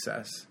in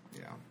excess.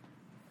 Yeah.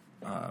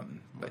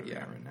 But yeah.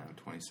 Right now,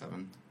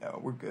 27. Oh,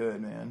 we're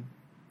good, man.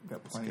 We've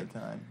got plenty of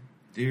time.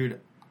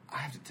 Dude, I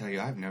have to tell you,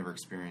 I've never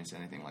experienced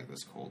anything like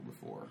this cold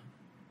before.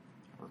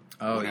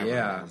 Oh,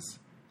 yeah.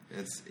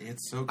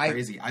 It's so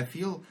crazy. I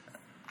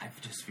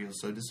just feel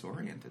so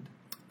disoriented.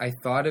 I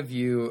thought of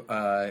you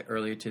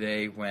earlier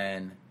today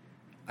when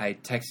I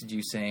texted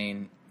you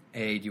saying,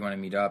 hey, do you want to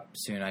meet up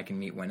soon? I can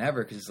meet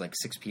whenever because it's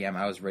 6 p.m.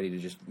 I was ready to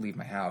just leave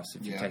my house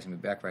if you texted me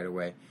back right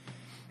away.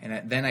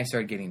 And then I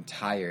started getting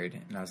tired,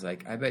 and I was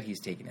like, I bet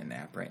he's taking a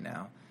nap right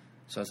now.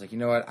 So I was like, you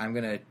know what? I'm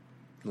going to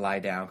lie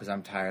down because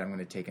I'm tired. I'm going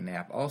to take a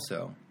nap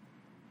also.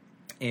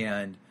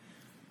 And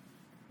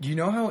do you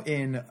know how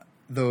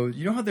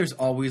how there's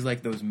always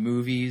those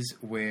movies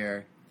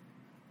where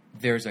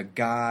there's a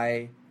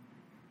guy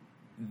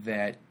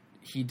that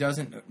he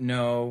doesn't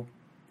know,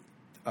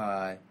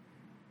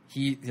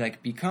 he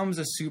becomes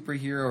a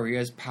superhero or he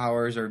has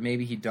powers or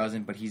maybe he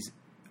doesn't, but he's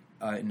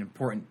an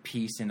important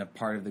piece in a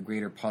part of the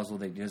greater puzzle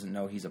that he doesn't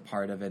know he's a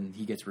part of, and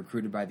he gets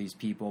recruited by these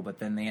people, but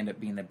then they end up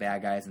being the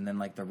bad guys, and then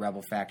like the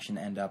rebel faction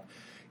end up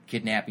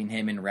kidnapping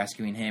him and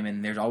rescuing him,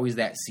 and there's always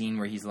that scene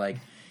where he's like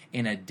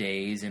in a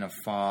daze, in a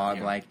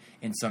fog, like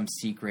in some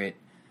secret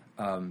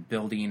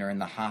building or in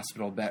the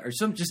hospital bed, or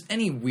just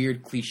any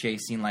weird cliche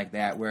scene like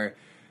that where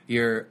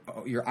your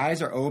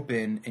eyes are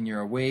open and you're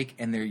awake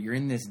and you're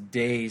in this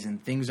daze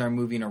and things are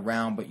moving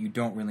around, but you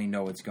don't really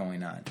know what's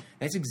going on.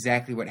 That's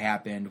exactly what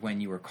happened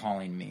when you were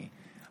calling me.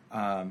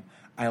 I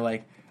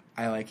like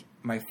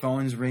my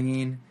phone's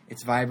ringing,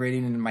 it's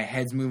vibrating, and my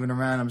head's moving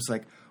around. I'm just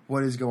like,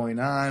 what is going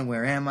on?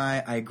 Where am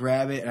I? I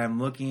grab it and I'm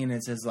looking, and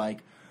it says like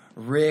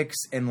Rick's,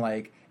 and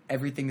like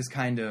everything is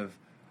kind of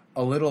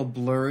a little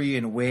blurry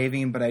and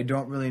waving, but I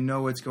don't really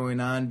know what's going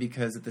on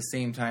because at the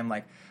same time,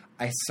 like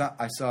I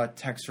saw a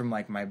text from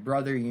like my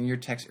brother, your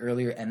text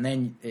earlier, and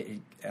then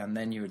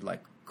you would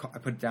like I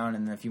put it down,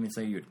 and then a few minutes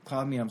later you would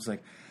call me. And I was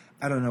like,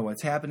 I don't know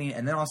what's happening,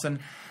 and then all of a sudden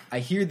I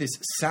hear this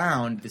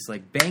sound, this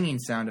like banging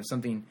sound of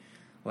something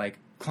like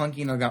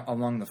clunking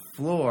along the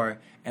floor,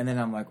 and then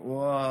I'm like,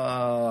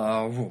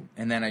 whoa,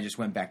 and then I just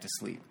went back to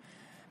sleep.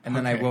 And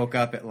then I woke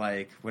up at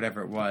like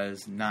whatever it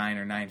was, 9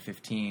 or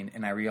 9:15,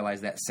 and I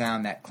realized that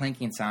sound, that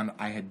clanking sound,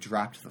 I had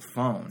dropped the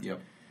phone.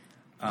 Yep.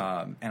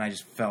 And I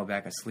just fell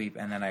back asleep,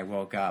 and then I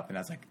woke up, and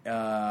I was like,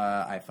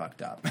 I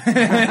fucked up.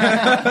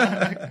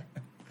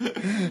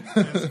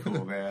 That's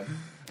cool, man.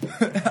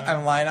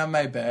 I'm lying on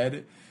my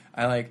bed.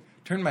 I like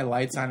turned my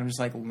lights on. I'm just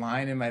like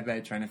lying in my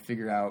bed trying to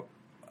figure out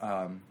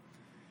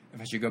if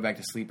I should go back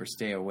to sleep or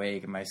stay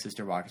awake. And my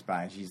sister walks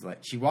by, and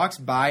she walks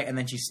by, and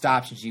then she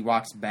stops and she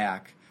walks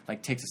back,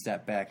 like takes a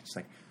step back. And she's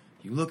like,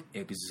 "You look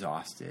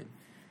exhausted."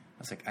 I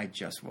was like, "I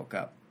just woke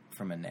up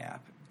from a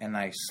nap." And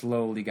I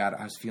slowly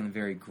I was feeling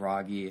very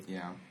groggy.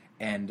 Yeah.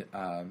 And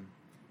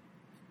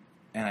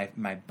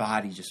my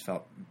body just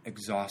felt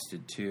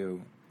exhausted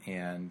too.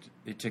 And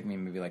it took me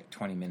maybe like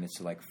 20 minutes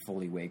to like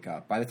fully wake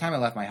up. By the time I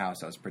left my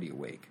house, I was pretty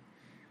awake.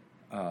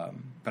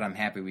 But I'm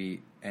happy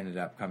we ended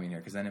up coming here,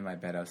 because then in my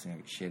bed I was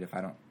thinking, shit, if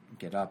I don't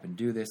get up and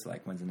do this,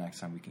 like, when's the next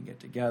time we can get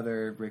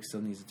together? Rick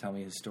still needs to tell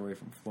me his story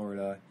from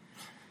Florida.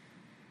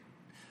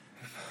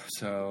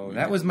 So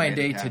that was my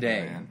day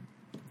today. Man.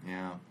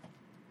 Yeah.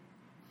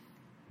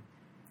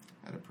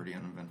 I had a pretty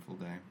uneventful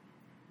day.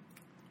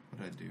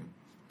 What did I do?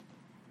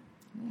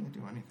 I didn't really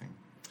do anything.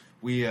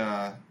 We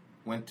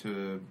went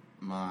to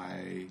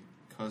my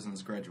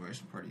cousin's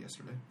graduation party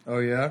yesterday. Oh,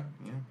 yeah?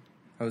 Yeah.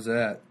 How was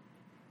that?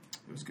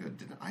 It was good.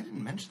 I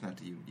didn't mention that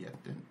to you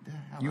yet, did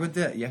I? You went to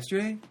that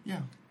yesterday?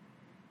 Yeah.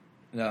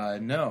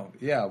 No.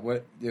 Yeah,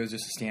 what? It was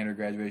just a standard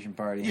graduation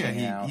party.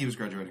 Yeah, he was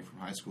graduating from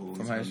high school.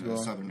 From He's high in school?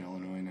 Southern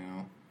Illinois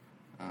now.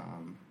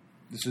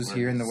 This was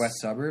here in the west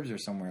suburbs or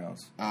somewhere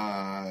else?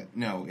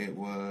 No, it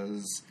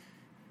was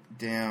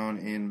down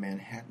in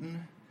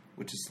Manhattan,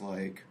 which is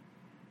like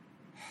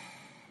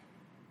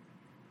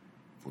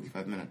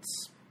 45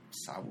 minutes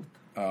south.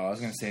 Oh, I was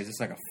going to say, is this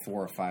like a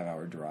 4 or 5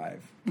 hour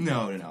drive?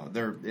 No.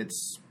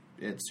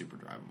 It's super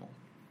drivable.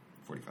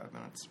 45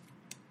 minutes.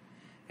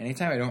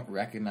 Anytime I don't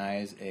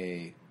recognize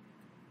I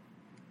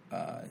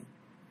think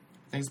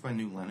it's by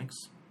New Lenox.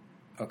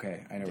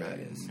 Okay, I know where that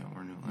is. You know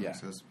where New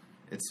Lenox is?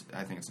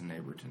 I think it's a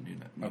neighbor to New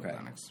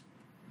Lenox.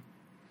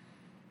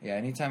 Yeah,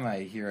 anytime I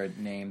hear a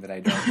name that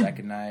I don't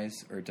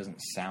recognize, or it doesn't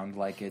sound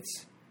like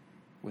it's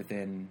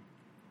within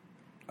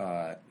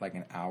like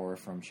an hour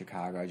from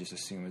Chicago, I just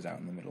assume it's out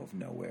in the middle of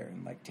nowhere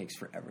and like takes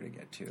forever to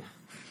get to.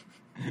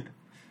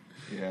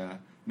 Yeah.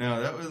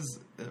 No, it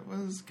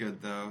was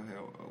good though.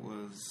 It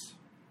was,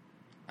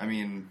 I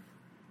mean,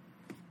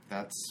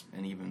 that's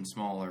an even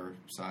smaller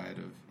side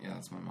of,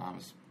 that's my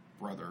mom's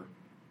brother.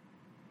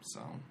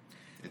 So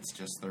it's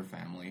just their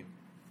family.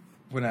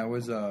 When I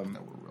was that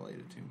we're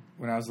related to.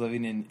 When I was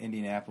living in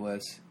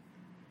Indianapolis,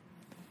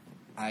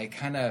 I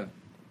kind of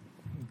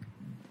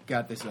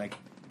got this like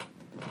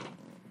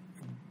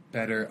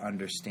better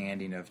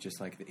understanding of just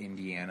like the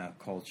Indiana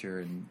culture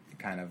and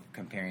kind of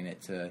comparing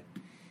it to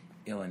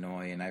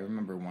Illinois. And I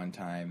remember one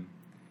time,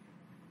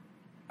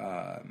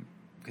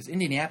 because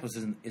Indianapolis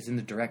is in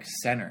the direct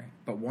center,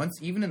 but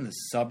even in the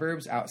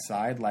suburbs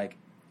outside, like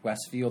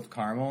Westfield,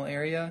 Carmel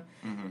area,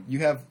 you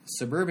have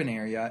suburban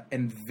area,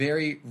 and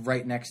very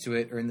right next to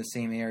it or in the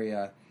same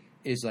area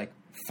is like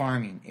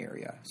farming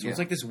area. So it's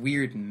like this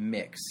weird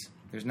mix.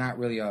 There's not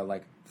really a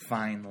like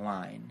fine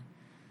line.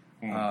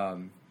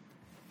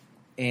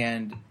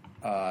 And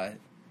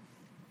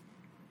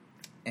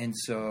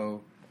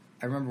so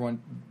I remember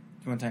one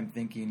time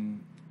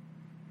thinking,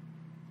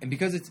 and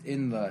because it's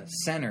in the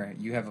center,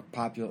 you have a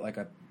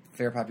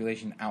fair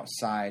population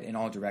outside in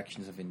all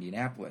directions of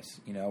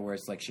Indianapolis,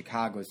 whereas like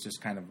Chicago is just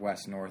kind of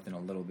west, north, and a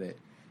little bit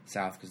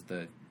south because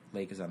the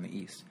lake is on the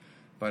east.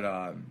 But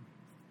I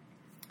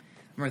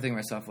remember thinking to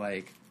myself,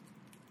 like,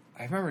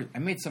 I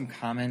made some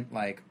comment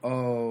like,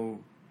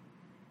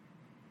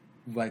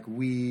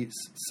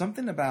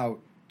 something about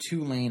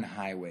 2-lane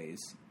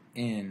highways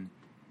in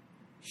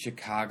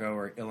Chicago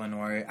or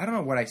Illinois. I don't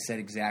know what I said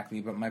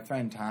exactly, but my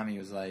friend Tommy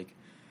was like,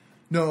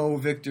 "No,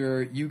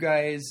 Victor, you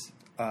guys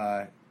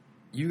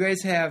you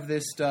guys have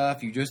this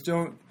stuff. You just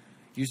don't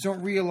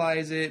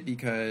realize it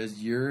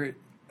because you're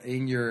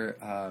in your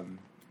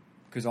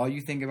because all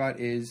you think about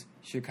is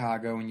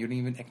Chicago, and you don't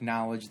even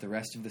acknowledge the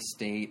rest of the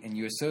state, and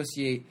you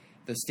associate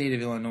the state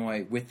of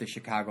Illinois with the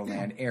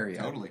Chicagoland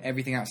area. Totally.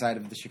 Everything outside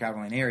of the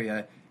Chicagoland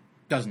area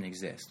doesn't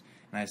exist.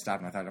 And I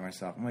stopped and I thought to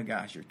myself, oh my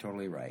gosh, you're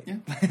totally right. Yeah,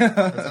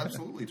 that's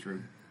absolutely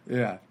true.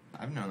 Yeah.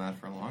 I've known that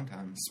for a long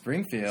time.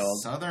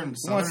 Springfield. Southern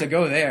Who wants to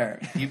go there?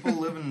 People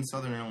living in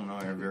Southern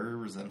Illinois are very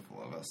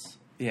resentful of us.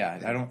 Yeah,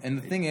 I don't. And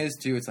the thing is,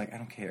 too, it's like I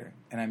don't care.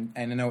 And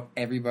I know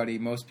everybody,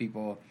 most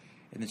people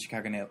in the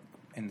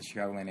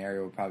Chicagoland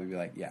area will probably be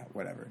like, yeah,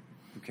 whatever.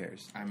 Who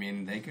cares? I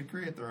mean, they could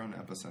create their own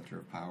epicenter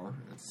of power.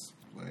 It's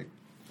like,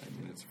 I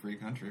mean, it's a free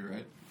country,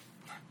 right?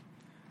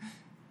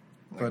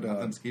 Like, But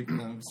nothing's keeping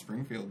them.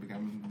 Springfield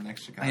become the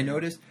next Chicago. I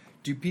noticed.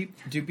 Do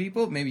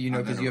people? Maybe you know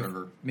because you have.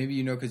 River. Maybe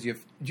you know because you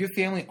have. Do you have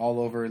family all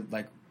over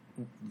like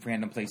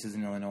random places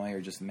in Illinois,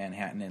 or just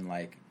Manhattan and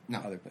like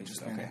other places?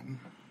 Just Okay.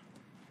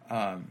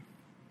 Manhattan.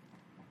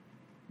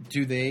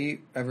 Do they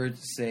ever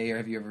say, or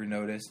have you ever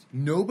noticed,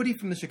 nobody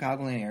from the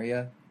Chicagoland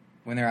area,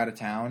 when they're out of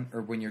town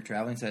or when you're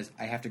traveling, says,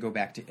 I have to go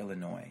back to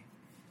Illinois.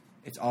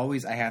 It's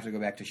always, I have to go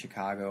back to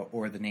Chicago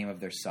or the name of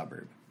their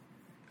suburb.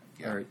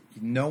 Yeah. Or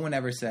no one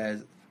ever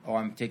says, oh,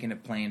 I'm taking a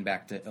plane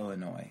back to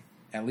Illinois.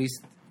 At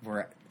least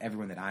for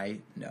everyone that I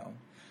know.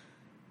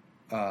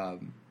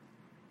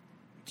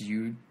 Do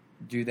you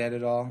do that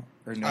at all?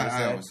 Or notice I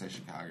that? always say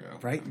Chicago.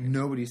 Right?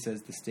 Nobody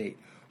says the state.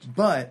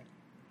 But,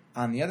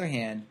 on the other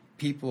hand,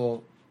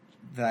 people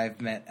that I've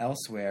met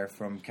elsewhere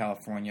from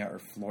California or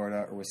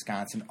Florida or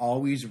Wisconsin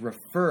always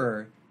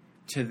refer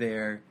to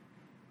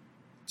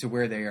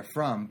where they are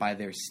from by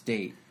their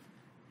state.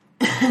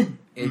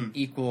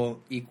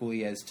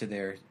 Equally as to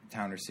their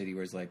town or city,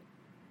 whereas like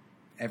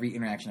every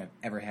interaction I've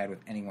ever had with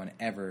anyone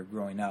ever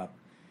growing up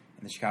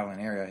in the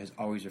Chicagoland area has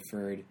always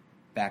referred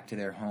back to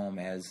their home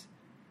as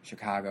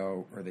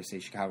Chicago, or they say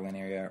Chicagoland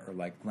area, or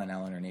like Glen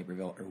Ellen or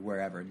Naperville or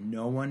wherever.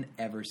 No one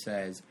ever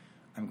says,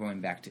 I'm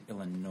going back to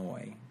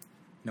Illinois.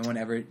 No one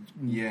ever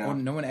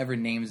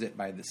names it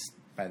by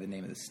the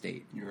name of the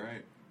state. You're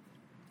right.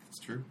 It's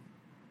true.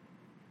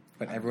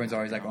 But everyone's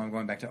always like, oh, I'm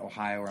going back to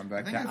Ohio, or I'm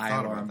back to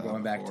Iowa, or I'm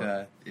going back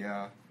to...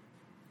 Yeah.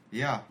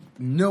 Yeah.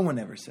 No one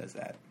ever says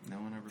that. No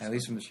one ever says At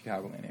least from the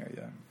Chicagoland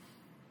area.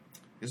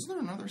 Is there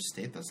another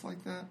state that's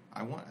like that?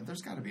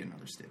 There's got to be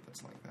another state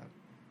that's like that.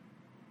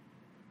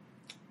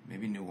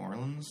 Maybe New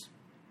Orleans?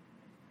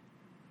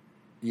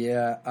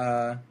 Yeah,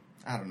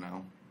 I don't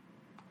know.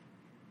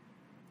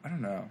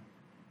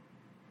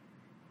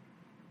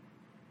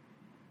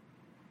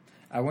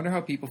 I wonder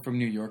how people from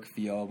New York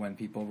feel when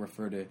people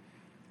refer to,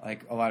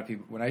 like, a lot of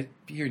people, when I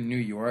hear New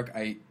York,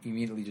 I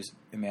immediately just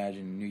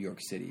imagine New York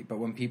City. But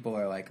when people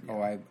are like,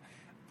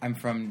 I'm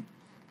from,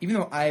 even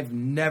though I've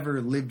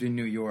never lived in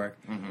New York,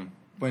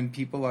 when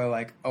people are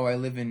like, oh, I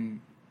live in,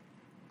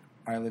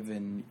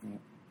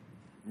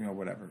 you know,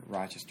 whatever,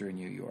 Rochester,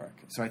 New York.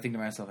 So I think to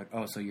myself, like,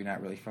 oh, so you're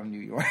not really from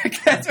New York.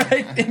 That's what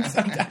I think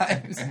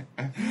sometimes.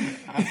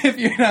 if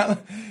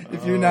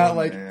you're not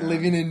like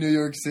living in New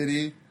York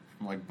City.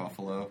 I'm like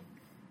Buffalo.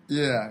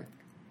 Yeah.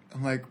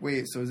 I'm like,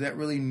 wait, so is that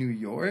really New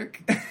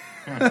York?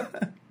 Yeah.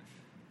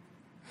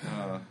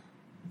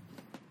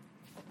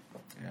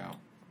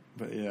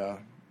 But yeah.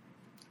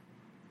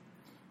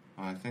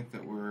 I think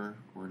that we're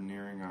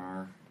nearing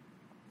our...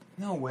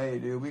 No way,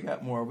 dude. We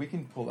got more. We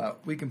can pull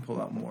out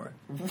more.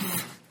 We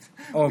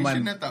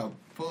shouldn't have to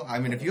pull... I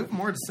mean, if you have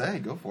more to say,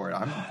 go for it.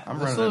 I'm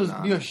this running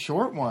will be a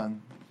short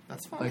one.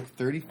 That's fine. Like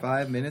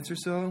 35 minutes or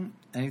so.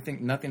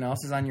 Nothing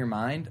else is on your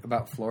mind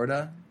about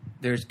Florida?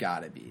 There's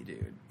gotta be,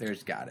 dude.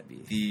 There's gotta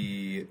be.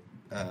 The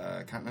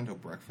continental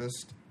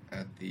breakfast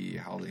at the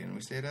Holiday Inn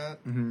we stayed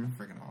at,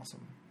 freaking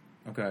awesome.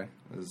 Okay.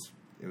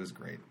 It was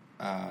great.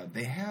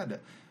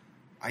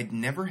 I'd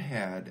never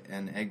had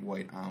an egg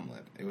white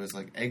omelet. It was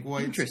like egg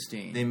whites.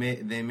 Interesting. They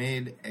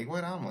made egg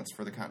white omelets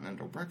for the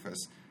continental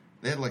breakfast.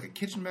 They had like a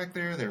kitchen back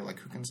there. They were like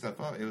cooking stuff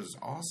up. It was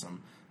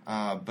awesome.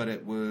 But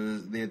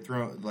they had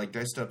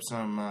diced up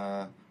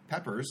some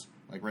peppers,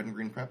 like red and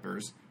green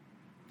peppers,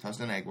 tossed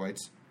in egg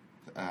whites,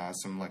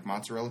 some like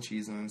mozzarella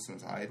cheese and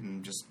inside,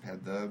 and just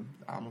had the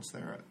omelets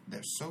there.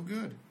 They're so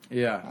good.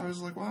 Yeah. I was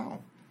like, wow,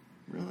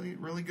 really,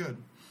 really good.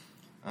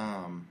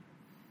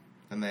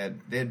 And they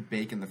had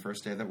bacon the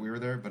first day that we were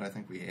there, but I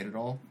think we ate it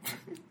all.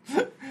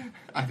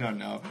 I don't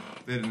know.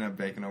 They didn't have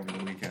bacon over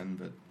the weekend,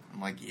 but I'm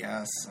like,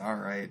 yes, all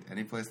right.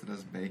 Any place that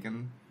has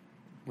bacon.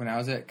 When I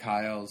was at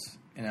Kyle's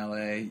in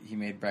LA, he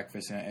made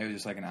breakfast, and it was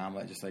just like an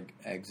omelet, just like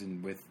eggs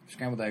and with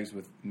scrambled eggs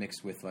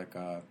mixed with like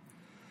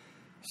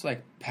just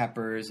like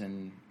peppers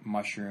and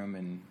mushroom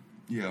and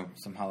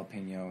some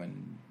jalapeno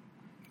and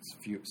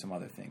some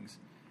other things.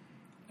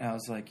 And I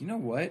was like, you know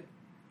what?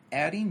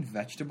 Adding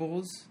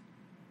vegetables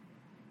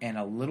and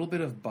a little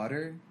bit of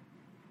butter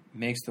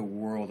makes the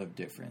world of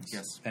difference.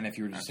 Yes. Than if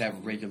you were just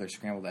have regular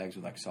scrambled eggs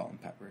with like salt and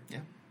pepper.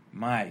 Yeah.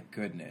 My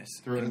goodness.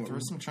 Throw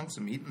some chunks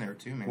of meat in there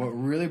too, man. What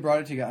really brought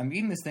it together, I'm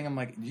eating this thing, I'm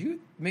like, did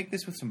you make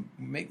this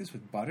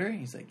with butter? And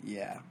he's like,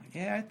 yeah.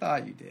 Yeah, I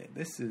thought you did.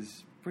 This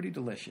is pretty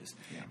delicious.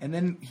 Yeah. And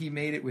then he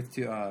made it with,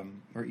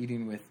 we're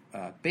eating with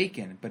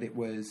bacon, but it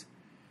was,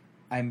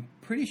 I'm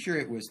pretty sure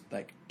it was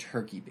like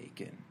turkey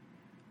bacon.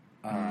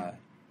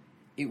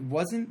 It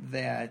wasn't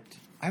that,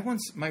 one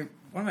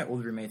of my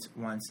old roommates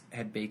once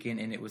had bacon,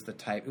 and it was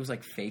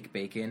like fake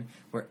bacon,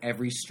 where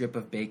every strip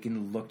of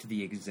bacon looked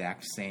the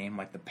exact same,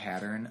 like the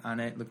pattern on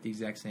it looked the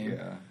exact same.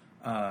 Yeah.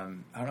 I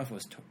don't know if it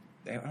was,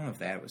 I don't know if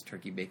that was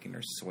turkey bacon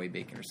or soy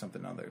bacon or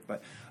something other.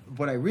 But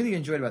what I really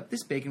enjoyed about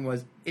this bacon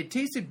was it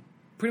tasted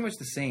pretty much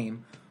the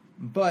same,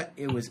 but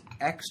it was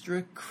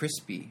extra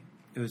crispy.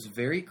 It was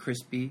very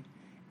crispy,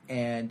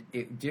 and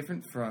it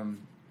different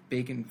from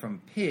bacon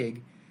from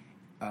pig.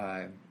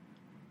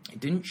 It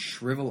didn't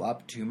shrivel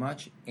up too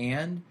much,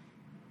 and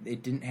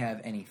it didn't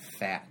have any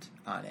fat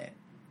on it.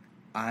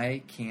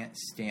 I can't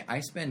stand...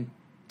 I spend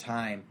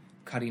time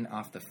cutting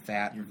off the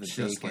fat of the bacon.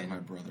 You're just like my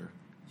brother.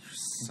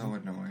 You're so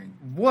annoying.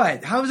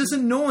 What? How is this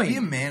annoying? Be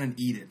a man and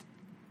eat it.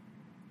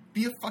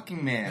 Be a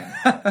fucking man.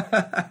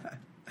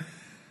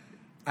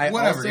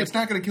 Whatever. It's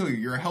not going to kill you.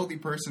 You're a healthy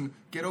person.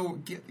 Get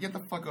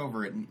the fuck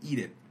over it and eat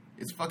it.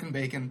 It's fucking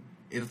bacon.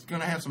 It's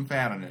going to have some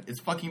fat on it.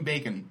 It's fucking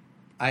bacon.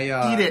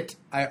 Eat it.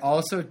 I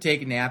also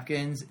take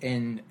napkins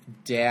and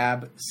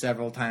dab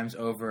several times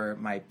over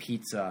my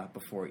pizza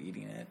before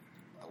eating it.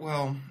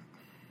 Well,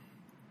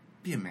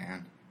 be a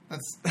man.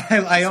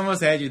 I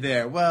almost had you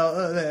there.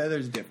 Well,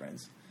 there's a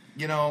difference.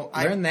 You know,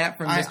 I learned that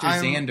from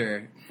Mr.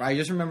 Zander. I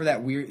just remember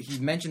that he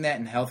mentioned that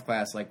in health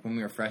class, like when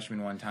we were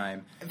freshmen one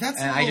time. That's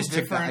a little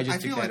different. I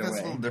feel like that's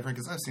a little different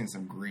because I've seen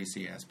some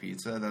greasy ass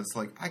pizza. That's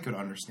like I could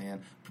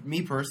understand.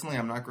 Me personally,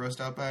 I'm not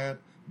grossed out by it,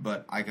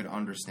 but I could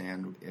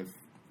understand if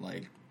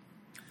like.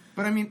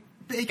 But I mean,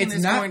 bacon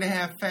is going to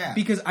have fat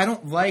because I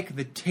don't like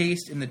the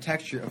taste and the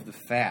texture of the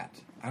fat.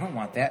 I don't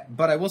want that.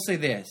 But I will say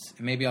this,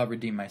 and maybe I'll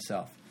redeem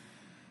myself.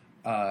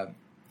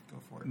 Go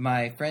for it.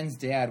 My friend's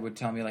dad would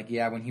tell me, like,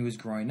 yeah, when he was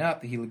growing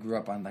up, he grew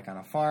up on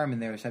a farm, and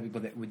there was some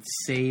people that would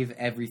save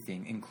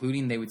everything,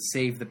 including they would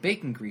save the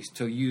bacon grease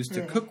to use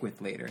to cook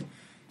with later.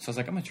 So I was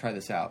like, I'm going to try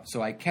this out.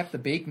 So I kept the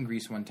bacon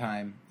grease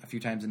a few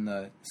times in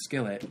the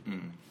skillet,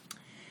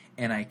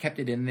 and I kept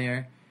it in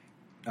there,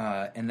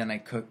 and then I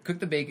cooked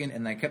the bacon,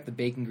 and then I kept the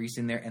bacon grease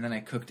in there, and then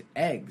I cooked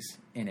eggs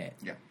in it.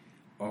 Yeah.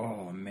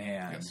 Oh,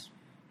 man. Yes.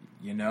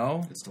 You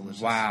know? It's delicious.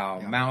 Wow,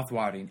 yeah.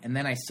 mouth-watering. And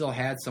then I still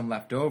had some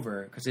left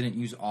over because I didn't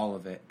use all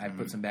of it. I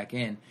put some back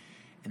in.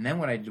 And then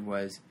what I did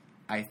was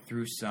I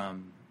threw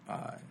some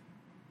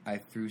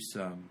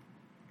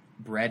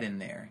bread in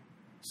there.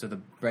 So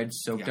the bread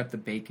soaked up the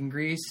bacon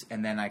grease,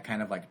 and then I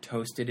kind of like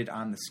toasted it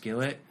on the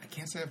skillet. I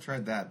can't say I've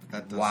tried that, but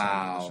that does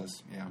sound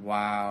delicious. Yeah.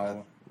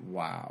 Wow.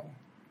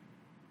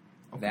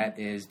 Okay. That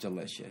is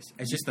delicious.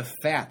 It's just the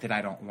fat that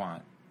I don't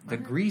want. The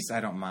grease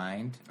I don't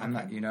mind. I'm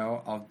not,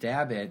 I'll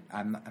dab it.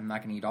 I'm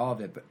not going to eat all of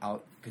it, but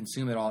I'll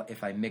consume it all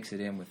if I mix it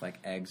in with like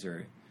eggs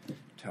or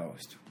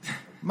toast.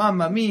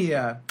 Mamma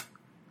mia.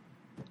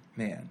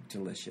 Man,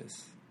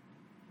 delicious.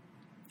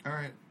 All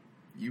right.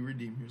 You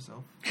redeem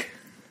yourself.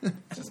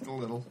 Just a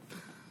little.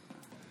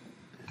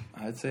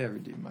 I'd say I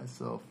redeemed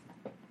myself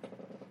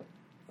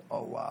a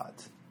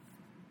lot.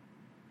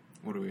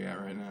 What are we at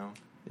right now?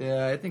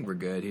 Yeah, I think we're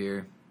good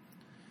here.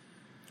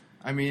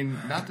 I mean,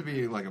 not to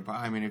be like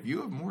if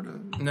you have more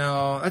to...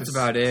 No, that's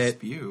about it.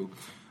 Spew.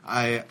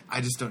 I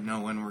just don't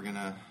know when we're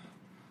gonna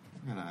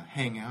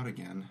hang out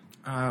again.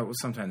 Well,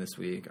 sometime this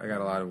week. I got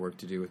a lot of work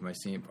to do with my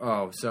scene.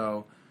 Oh,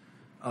 so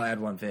I'll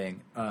add one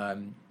thing.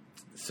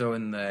 So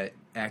in the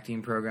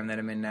acting program that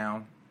I'm in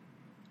now,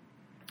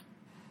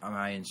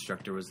 my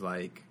instructor was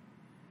like,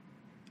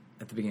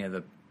 at the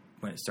beginning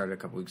when it started a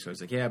couple weeks ago, I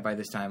was like, yeah, by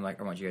this time, like,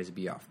 I want you guys to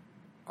be off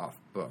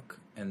book.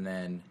 And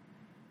then,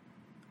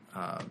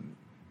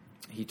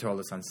 he told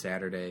us on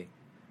Saturday,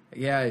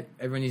 yeah,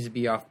 everyone needs to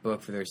be off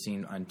book for their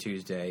scene on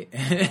Tuesday.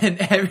 And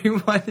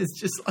everyone is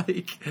just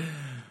like,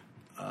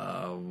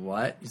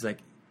 what? He's like,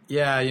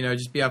 yeah,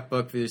 just be off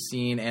book for the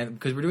scene. And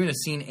because we're doing a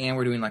scene and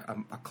we're doing like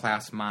a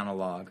class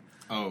monologue.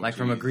 Oh, like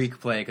from a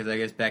Greek play. Because I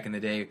guess back in the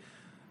day,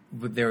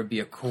 there would be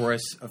a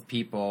chorus of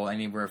people,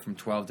 anywhere from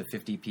 12 to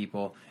 50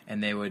 people.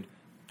 And they would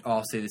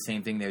all say the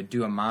same thing. They would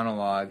do a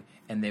monologue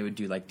and they would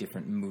do like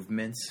different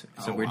movements.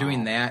 So we're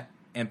doing that.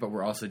 But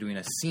we're also doing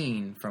a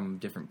scene from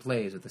different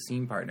plays with a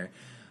scene partner.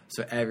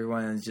 So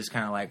everyone is just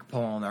kind of like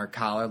pulling our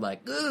collar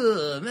like,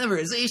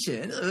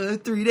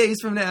 memorization, 3 days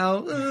from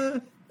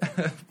now.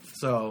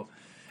 So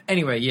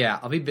anyway, yeah,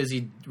 I'll be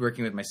busy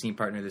working with my scene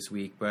partner this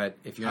week. But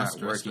if you're not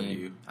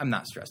working, I'm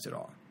not stressed at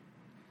all.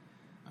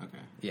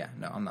 Okay. Yeah,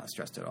 no, I'm not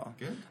stressed at all.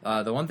 Good.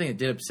 The one thing that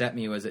did upset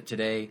me was that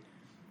today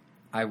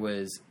I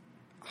was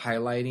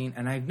highlighting,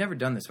 and I've never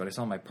done this, but I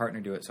saw my partner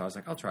do it. So I was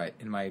like, I'll try it.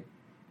 In my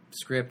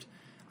script,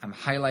 I'm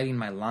highlighting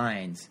my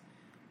lines,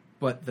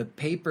 but the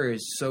paper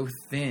is so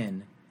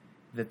thin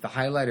that the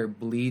highlighter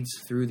bleeds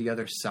through the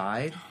other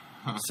side.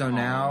 So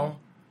now,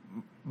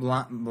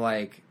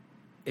 like,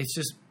 it's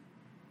just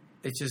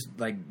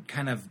like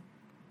kind of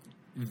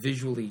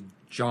visually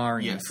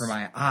jarring Yes. for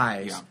my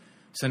eyes. Yeah.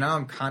 So now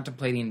I'm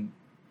contemplating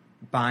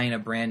buying a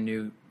brand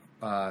new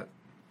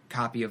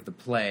copy of the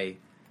play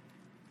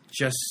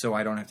just so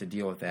I don't have to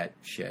deal with that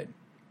shit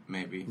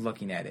Maybe.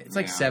 looking at it. It's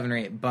like Yeah. $7 or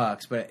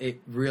 $8, but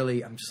it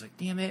really, I'm just like,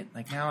 damn it.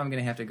 Like now I'm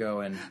going to have to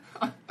go and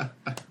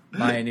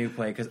buy a new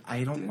play because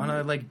I don't want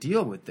to like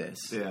deal with this.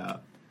 Yeah.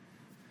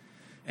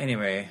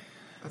 Anyway,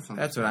 That sounds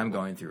that's what I'm terrible.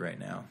 going through right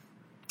now.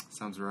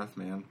 Sounds rough,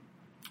 man.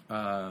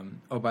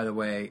 Oh, by the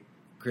way,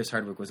 Chris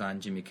Hardwick was on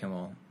Jimmy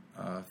Kimmel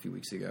a few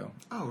weeks ago.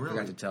 Oh, really?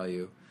 Forgot to tell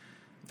you.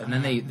 And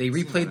then they I've seen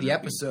replayed that the in a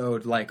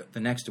episode like the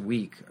next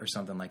week or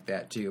something like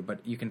that too.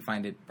 But you can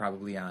find it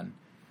probably on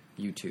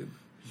YouTube.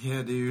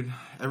 Yeah, dude.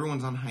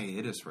 Everyone's on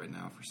hiatus right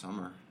now for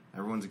summer.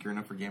 Everyone's gearing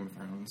up for Game of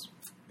Thrones.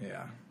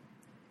 Yeah,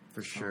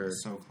 for sure.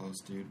 So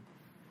close, dude.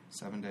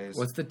 7 days.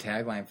 What's the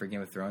tagline for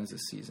Game of Thrones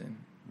this season?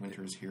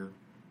 Winter is here.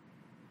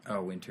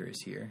 Oh, winter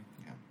is here.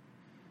 Yeah.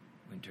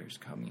 Winter's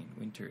coming.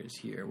 Winter is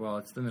here. Well,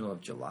 it's the middle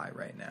of July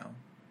right now.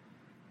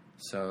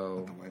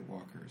 So But the White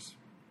Walkers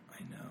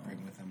I know.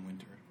 bring with them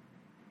winter.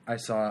 I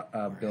saw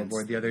a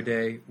billboard the other Instagram.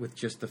 day with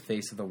just the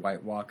face of the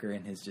White Walker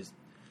and his just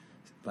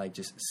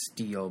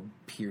steel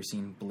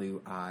piercing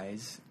blue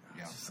eyes. I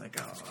Yeah. was just like,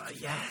 oh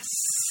yes.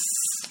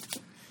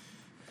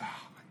 Oh,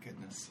 my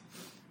goodness.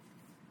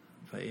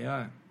 But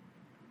yeah.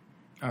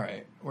 All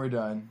right, we're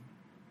done.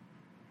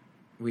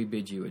 We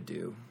bid you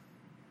adieu.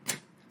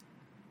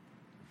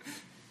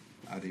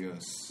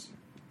 Adios,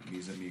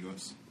 mis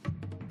amigos.